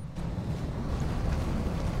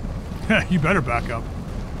 You better back up.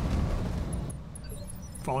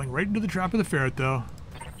 Falling right into the trap of the ferret, though.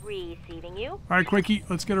 Receiving you. Alright, Quickie,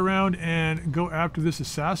 let's get around and go after this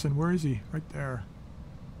assassin. Where is he? Right there.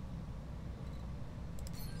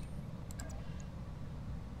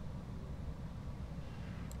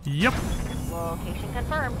 Yep. Location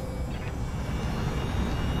confirmed.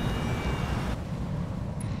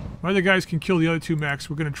 My other guys can kill the other 2 mechs.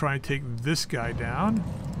 We're going to try and take this guy down.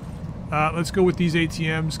 Let's go with these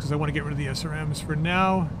ATMs because I want to get rid of the SRMs for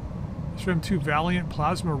now. SRM-2 Valiant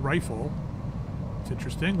Plasma Rifle. It's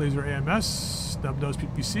interesting. Laser AMS, snub nose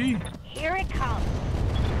PPC. Here it comes.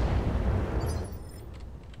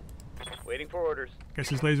 Waiting for orders. Guess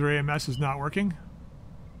his laser AMS is not working.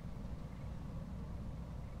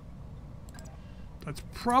 That's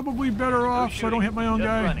probably better off so I don't hit my own Just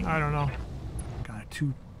guy. running. I don't know. Got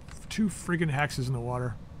two friggin' hexes in the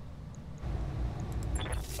water.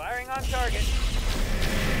 Firing on target.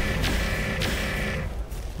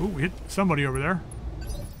 Ooh, we hit somebody over there.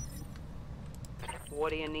 What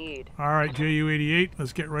do you need? Alright, JU-88.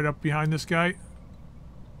 Let's get right up behind this guy.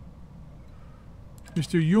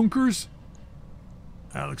 Mr. Junkers.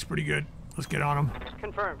 That looks pretty good. Let's get on him.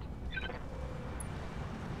 Confirmed.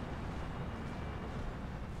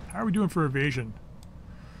 How are we doing for evasion?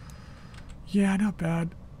 Yeah, not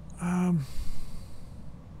bad.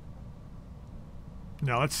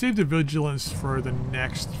 No, let's save the vigilance for the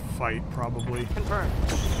next fight, probably. Confirmed.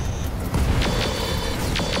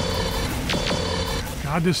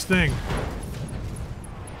 God, this thing.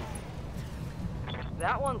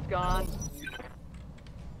 That one's gone.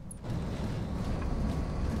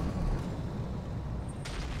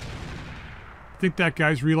 I think that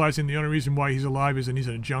guy's realizing the only reason why he's alive is that he's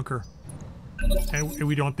a junker. And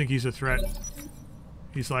we don't think he's a threat.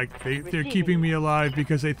 He's like, they're keeping me alive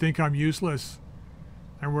because they think I'm useless.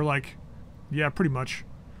 And we're like, yeah, pretty much.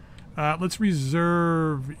 Let's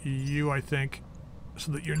reserve you, I think,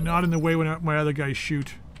 so that you're not in the way when my other guys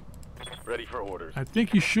shoot. Ready for orders. I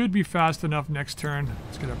think you should be fast enough next turn.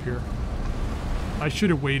 Let's get up here. I should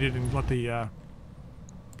have waited and let the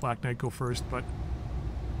Black Knight go first, but...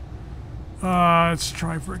 let's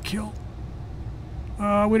try for a kill. Wait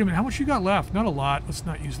a minute, how much you got left? Not a lot. Let's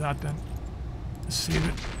not use that then. Let's save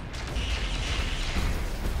it.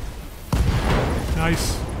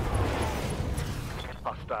 Nice.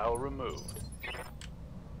 Cell removed.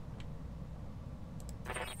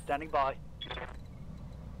 Standing by.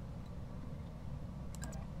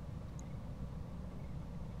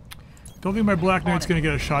 Don't think my Black Knight's gonna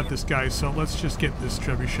get a shot at this guy, so let's just get this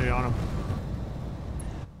trebuchet on him.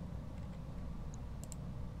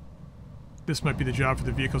 This might be the job for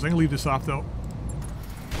the vehicles. I'm gonna leave this off though.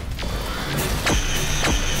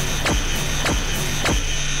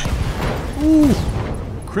 Ooh!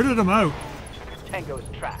 Critted him out. Tango's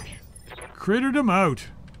trash. Critted him out.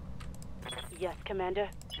 Yes, Commander.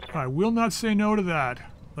 I will not say no to that.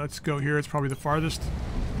 Let's go here. It's probably the farthest.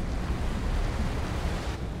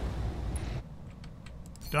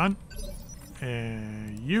 Done.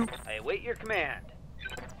 And you. I await your command.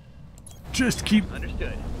 Just keep...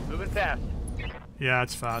 Understood. Moving fast. Yeah,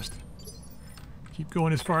 it's fast. Keep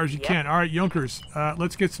going as far as you can. Alright, Junkers.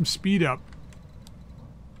 Let's get some speed up.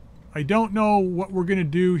 I don't know what we're going to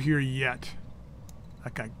do here yet.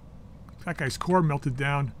 That guy's core melted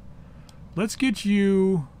down. Let's get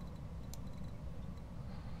you...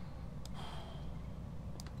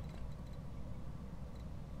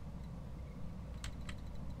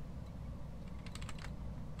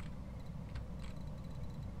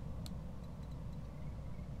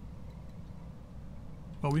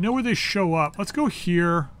 Well, we know where they show up. Let's go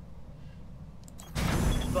here.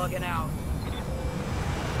 Bugging out.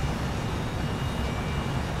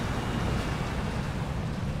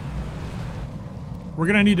 We're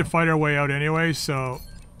gonna need to fight our way out anyway, so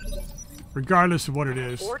regardless of what it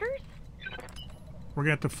is, Orders? we're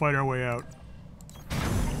gonna have to fight our way out.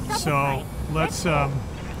 So let's,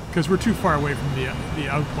 because we're too far away from the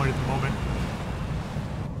out point at the moment.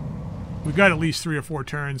 We've got at least 3 or 4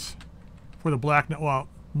 turns before the Black Knight. Well,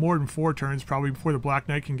 more than 4 turns probably before the Black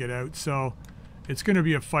Knight can get out. So it's gonna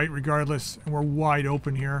be a fight regardless, and we're wide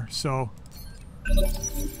open here. So.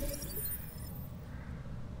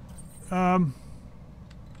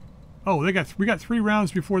 Oh, we got 3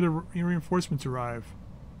 rounds before the reinforcements arrive.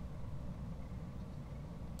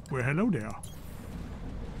 Well, hello there.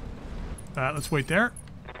 Let's wait there.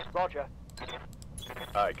 Roger.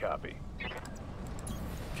 I copy.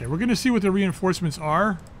 Okay, we're gonna see what the reinforcements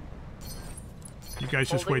are. You guys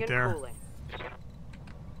just Holding wait and there. cooling.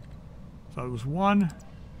 So it was 1,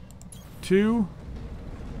 2.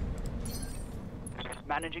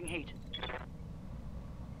 Managing heat.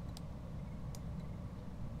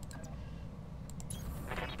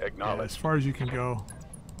 Yeah, Acknowledge. as far as you can go.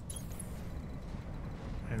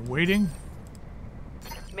 And waiting.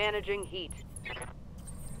 Managing heat.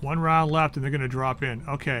 1 round left and they're gonna drop in.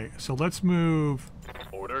 Okay, so let's move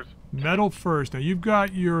Orders. metal first. Now you've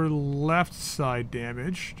got your left side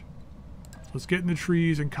damaged. Let's get in the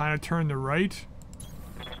trees and kind of turn the right.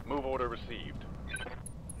 Move order received.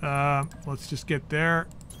 Let's just get there.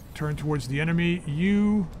 Turn towards the enemy.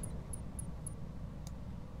 You...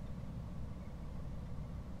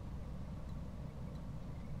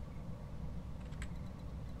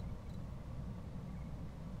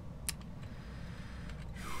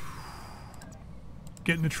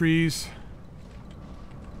 Get in the trees.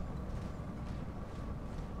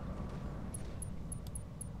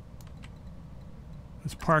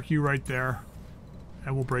 Let's park you right there.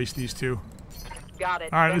 And we'll brace these 2. Got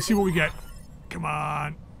it. Alright, let's see what we get. Come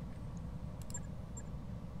on.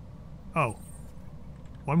 Oh.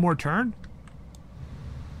 1 more turn?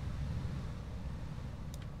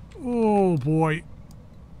 Oh boy.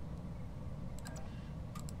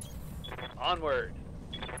 Onward.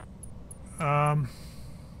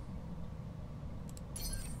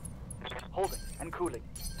 Holding and cooling.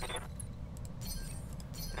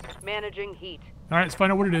 Managing heat. Alright, let's find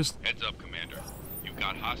out what it is. Heads up, Commander. You've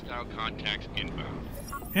got hostile contacts inbound.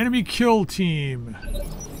 Enemy kill team.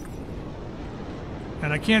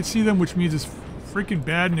 And I can't see them, which means it's freaking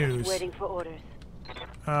bad news. Waiting for orders.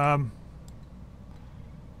 Because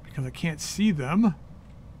I can't see them.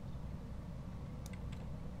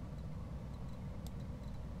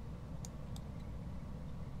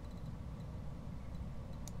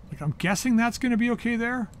 Like, I'm guessing that's going to be okay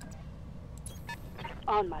there.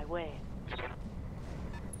 On my way.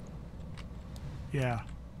 Yeah.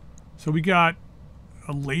 So we got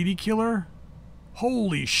a lady killer.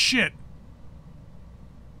 Holy shit.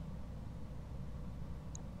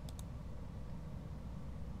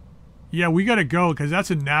 Yeah, we gotta go because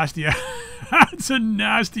that's a nasty ass, that's a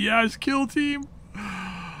nasty ass kill team.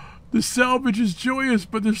 The salvage is joyous,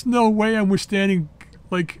 but there's no way I'm withstanding.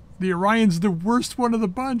 Like, the Orion's the worst one of the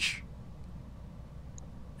bunch.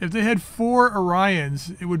 If they had 4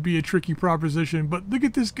 Orions, it would be a tricky proposition. But look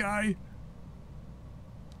at this guy.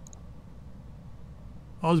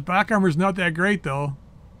 Oh, his back armor's not that great though.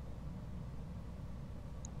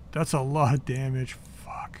 That's a lot of damage.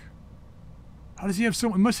 Fuck. How does he have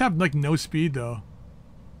so... He must have, like, no speed, though.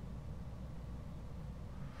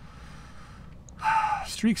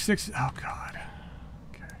 Streak 6... Oh, God.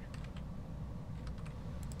 Okay.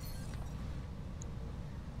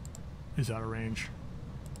 He's out of range.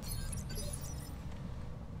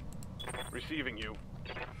 Receiving you.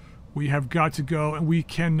 We have got to go, and we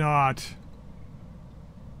cannot.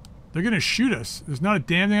 They're gonna shoot us. There's not a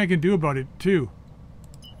damn thing I can do about it, too.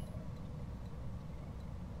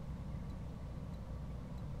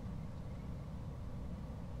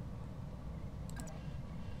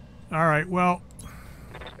 Alright, well...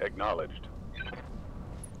 Acknowledged.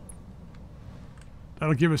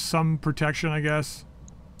 That'll give us some protection, I guess.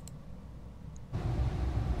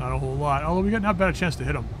 Not a whole lot. Although we got not bad a chance to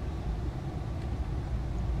hit them.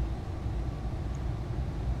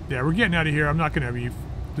 Yeah, we're getting out of here. I'm not gonna be...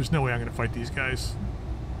 There's no way I'm gonna fight these guys.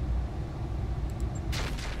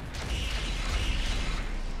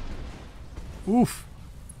 Oof.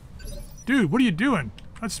 Dude, what are you doing?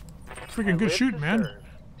 That's freaking good shooting, man.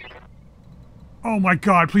 Oh my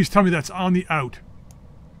god, please tell me that's on the out.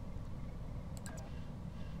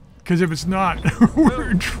 Because if it's not, we're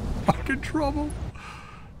in fucking trouble.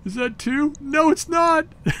 Is that 2? No, it's not!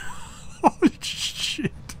 Holy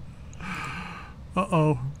shit.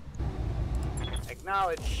 Uh-oh.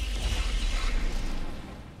 Acknowledge.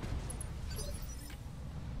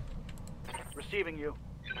 Receiving you.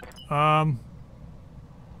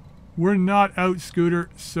 We're not out, Scooter,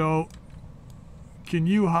 so... Can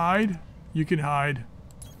you hide? You can hide.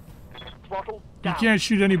 Throttle You down. can't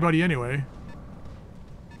shoot anybody anyway.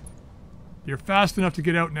 You're fast enough to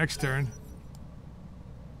get out next turn.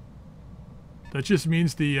 That just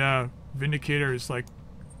means the Vindicator is like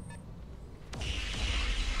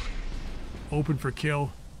open for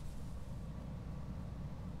kill.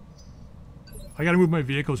 I gotta move my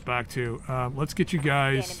vehicles back too. Let's get you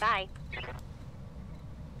guys Standing by.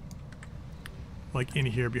 like in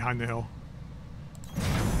here behind the hill.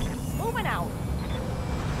 Moving out.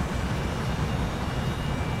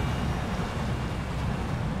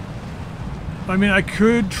 I mean, I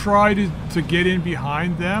could try to get in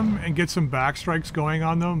behind them and get some backstrikes going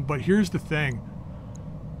on them, but here's the thing.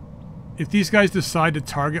 If these guys decide to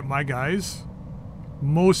target my guys,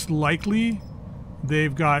 most likely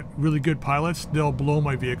they've got really good pilots. They'll blow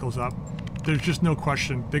my vehicles up. There's just no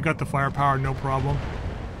question. They got the firepower, no problem.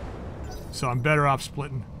 So I'm better off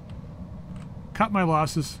splitting. Cut my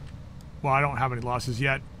losses. Well, I don't have any losses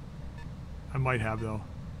yet. I might have, though.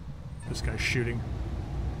 This guy's shooting.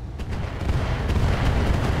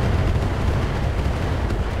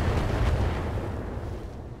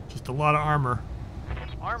 Just a lot of armor.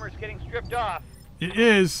 Armor's getting stripped off. It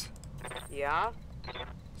is. Yeah?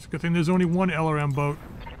 It's a good thing there's only one LRM boat.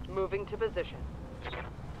 Moving to position.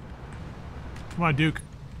 Come on, Duke.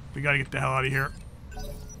 We gotta get the hell out of here.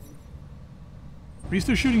 At least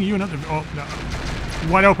they're shooting you and not the... Oh, no.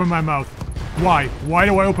 Why'd I open my mouth? Why? Why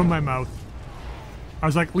do I open my mouth? I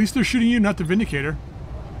was like, at least they're shooting you, not the Vindicator.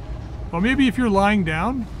 Well, maybe if you're lying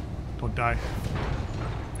down... Don't die.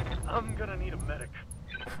 I'm gonna need a medic.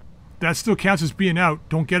 That still counts as being out.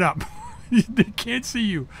 Don't get up. They can't see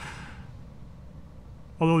you.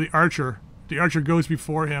 Although the Archer goes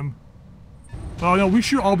before him. Oh no, we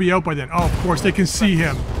should all be out by then. Oh, of course, they can see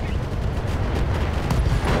him.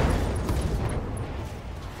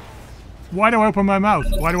 Why do I open my mouth?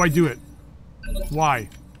 Why do I do it? Why?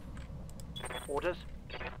 Orders.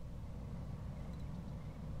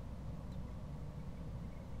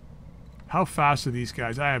 How fast are these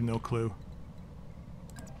guys? I have no clue.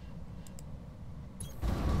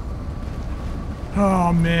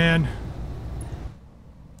 Oh, man.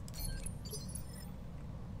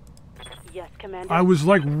 Yes, Commander. I was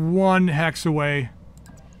like 1 hex away.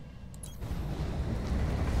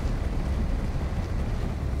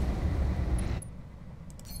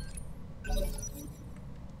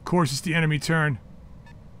 Of course, it's the enemy turn.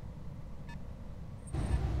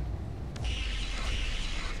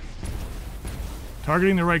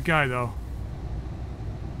 Targeting the right guy, though.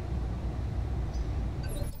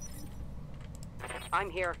 I'm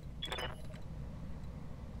here.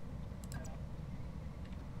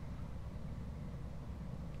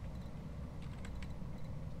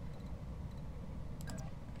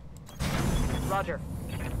 Roger.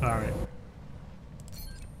 Alright.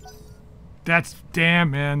 That's...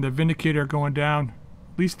 Damn, man. The Vindicator going down.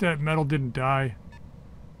 At least that metal didn't die.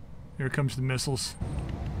 Here comes the missiles.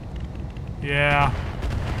 Yeah.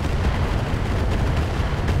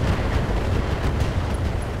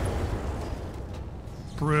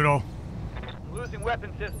 Brutal. Losing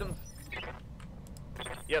weapon systems.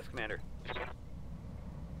 Yes, Commander.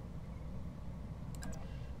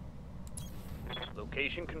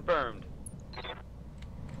 Location confirmed.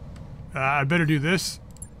 I better do this.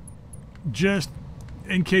 Just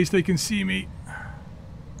in case they can see me.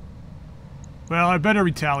 Well, I better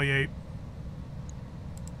retaliate.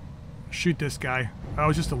 Shoot this guy. Oh,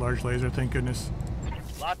 it's just a large laser, thank goodness.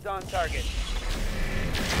 Locked on target.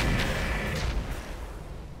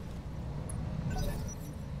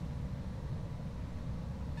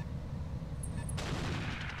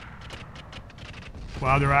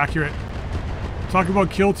 Wow, they're accurate. Talk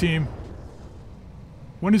about kill team.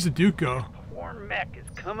 When does the Duke go? Poor mech is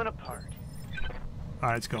coming apart.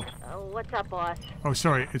 Alright, let's go. Oh, what's up, boss? Oh,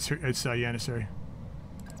 sorry. It's Janissary.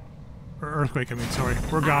 Or Earthquake, I mean, sorry.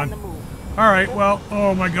 We're On gone. the move. Alright, well,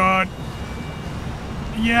 oh my god.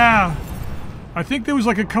 Yeah. I think there was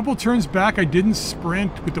like a couple turns back I didn't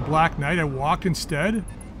sprint with the Black Knight. I walked instead.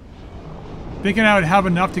 Thinking I would have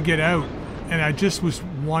enough to get out. And I just was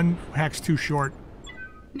one hex too short.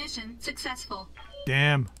 Mission successful.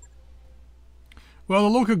 Damn. Well, the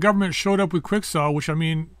local government showed up with Quikscell, which I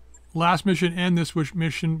mean, last mission and this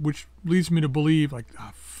mission, which leads me to believe, like,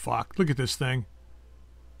 oh, fuck, look at this thing.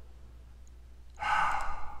 At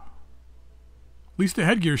least the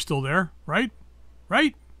headgear's still there, right?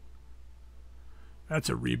 Right? That's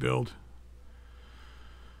a rebuild.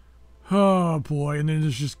 Oh boy, and then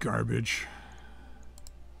there's just garbage.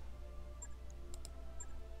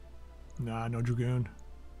 Nah, no Dragoon.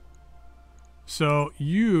 So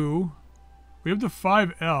we have the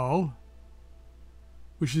 5L,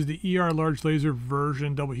 which is the ER large laser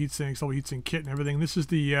version, double heatsink kit and everything. This is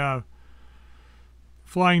the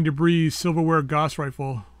flying debris silverware Gauss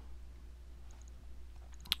rifle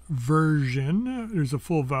version. There's a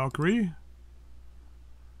full Valkyrie,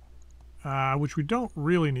 which we don't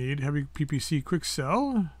really need. Heavy PPC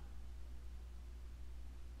Quikscell.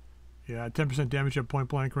 Yeah, 10% damage at point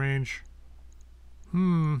blank range.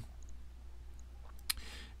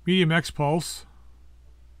 Medium X pulse.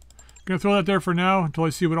 Gonna throw that there for now until I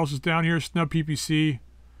see what else is down here. Snub PPC.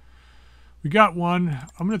 We got one.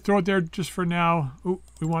 I'm gonna throw it there just for now. Oh,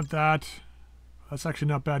 we want that. That's actually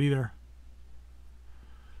not bad either.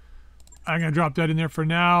 I'm gonna drop that in there for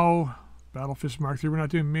now. Battle Fist Mark III. We're not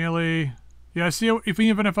doing melee. Yeah, see,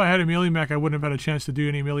 even if I had a melee mech, I wouldn't have had a chance to do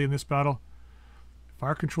any melee in this battle.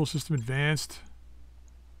 Fire control system advanced.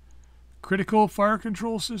 Critical fire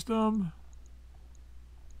control system.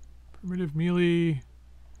 Primitive melee.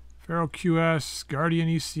 Pharaoh QS. Guardian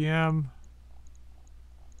ECM.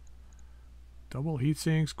 Double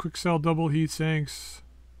heatsinks. Quikscell double heatsinks.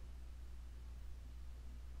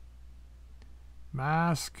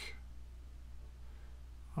 Mask.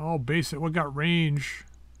 Oh, basic. What got range?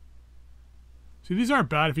 See, these aren't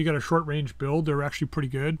bad if you got a short range build. They're actually pretty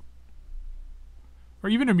good. Or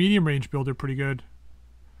even a medium range build, they're pretty good.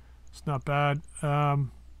 It's not bad.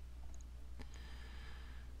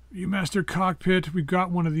 Viewmaster cockpit. We've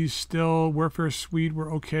got one of these still. Warfare suite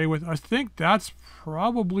we're okay with. I think that's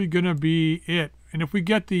probably going to be it. And if we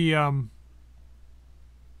get the...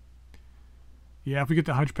 yeah, if we get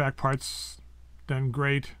the Hunchback parts, then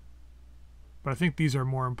great. But I think these are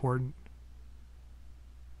more important.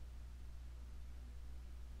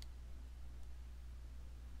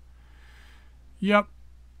 Yep.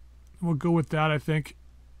 We'll go with that, I think.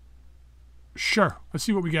 Sure. Let's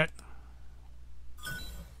see what we get.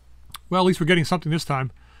 Well, at least we're getting something this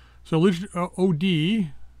time. So, OD.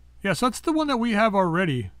 Yeah, so that's the one that we have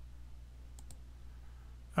already.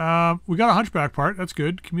 We got a Hunchback part. That's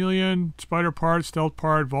good. Chameleon, Spider part, Stealth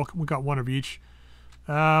part, Vulcan. We got one of each.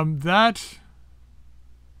 That...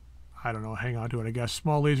 I don't know. Hang on to it, I guess.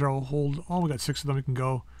 Small laser, I'll hold... Oh, we got 6 of them. We can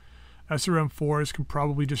go. SRM4s can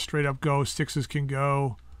probably just straight up go. 6s can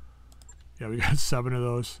go. Yeah, we got 7 of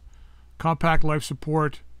those. Compact life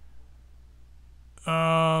support. Get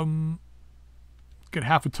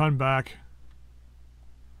half a ton back.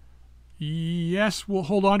 Yes, we'll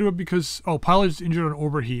hold on to it because... Oh, pilot's injured on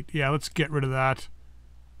overheat. Yeah, let's get rid of that.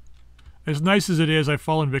 As nice as it is, I've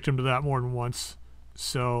fallen victim to that more than once.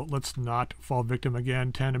 So let's not fall victim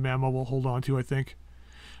again. Tandem ammo we'll hold on to, I think.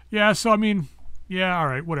 Yeah, so I mean... Yeah,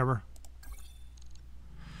 alright, whatever.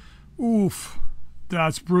 Oof.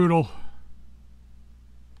 That's brutal.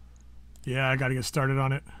 Yeah, I gotta get started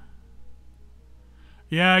on it.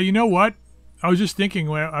 Yeah, you know what? I was just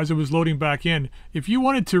thinking as I was loading back in, if you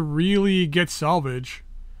wanted to really get salvage,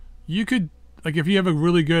 you could, like if you have a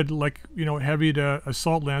really good, like, you know, heavy to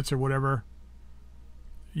assault lance or whatever,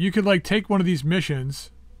 you could like take one of these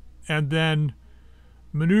missions and then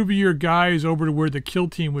maneuver your guys over to where the kill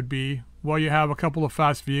team would be while you have a couple of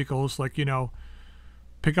fast vehicles, like, you know,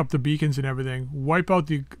 pick up the beacons and everything, wipe out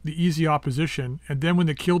the easy opposition, and then when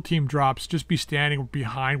the kill team drops, just be standing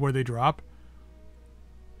behind where they drop.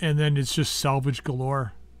 And then it's just salvage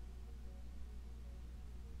galore.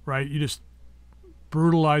 Right? You just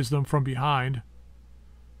brutalize them from behind.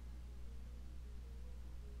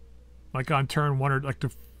 Like on turn 1 or like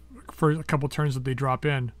the first a couple turns that they drop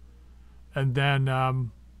in. And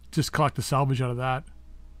then just collect the salvage out of that.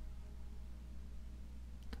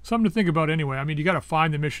 Something to think about anyway. I mean, you got to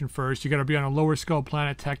find the mission first. You got to be on a lower scale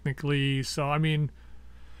planet technically. So, I mean,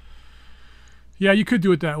 yeah, you could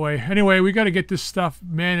do it that way. Anyway, we got to get this stuff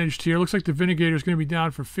managed here. Looks like the Vindicator is going to be down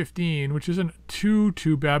for 15, which isn't too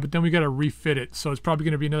bad. But then we got to refit it. So it's probably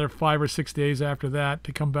going to be another 5 or 6 days after that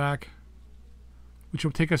to come back, which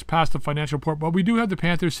will take us past the financial report. But we do have the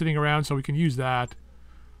Panthers sitting around, so we can use that.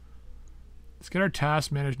 Let's get our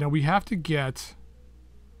tasks managed. Now we have to get...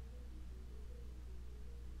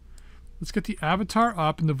 Let's get the Avatar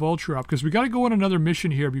up and the Vulture up, because we got to go on another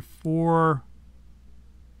mission here before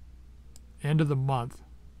end of the month.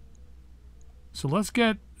 So let's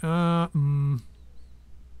get Black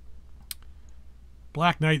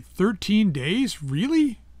Knight, 13 days?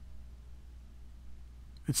 Really?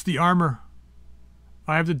 It's the armor.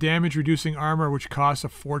 I have the damage reducing armor, which costs a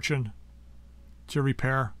fortune to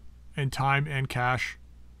repair, and time and cash.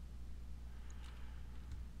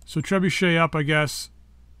 So Trebuchet up, I guess.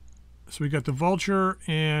 So we got the Vulture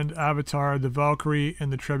and Avatar, the Valkyrie,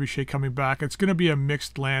 and the Trebuchet coming back. It's going to be a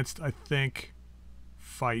mixed lanced, I think,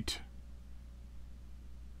 fight.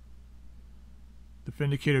 The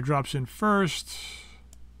Vindicator drops in first.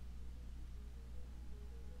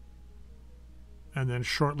 And then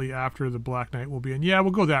shortly after, the Black Knight will be in. Yeah,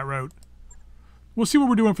 we'll go that route. We'll see what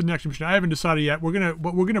we're doing for the next mission. I haven't decided yet. We're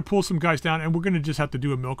gonna pull some guys down, and we're gonna just have to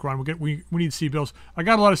do a milk run. We need C-bills. I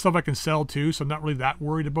got a lot of stuff I can sell too, so I'm not really that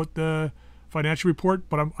worried about the financial report.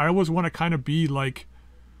 But I always want to kind of be like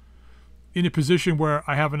in a position where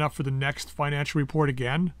I have enough for the next financial report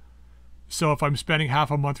again. So if I'm spending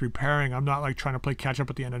half a month repairing, I'm not like trying to play catch up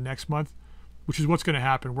at the end of next month, which is what's going to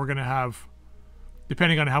happen. We're gonna have,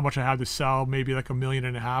 depending on how much I have to sell, maybe like $1.5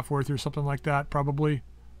 million worth or something like that, probably.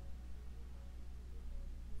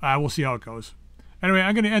 We'll see how it goes. Anyway,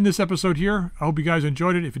 I'm going to end this episode here. I hope you guys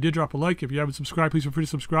enjoyed it. If you did, drop a like. If you haven't subscribed, please feel free to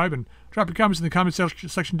subscribe. And drop your comments in the comment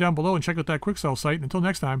section down below. And check out that Quikscell site. And until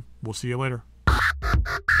next time, we'll see you later.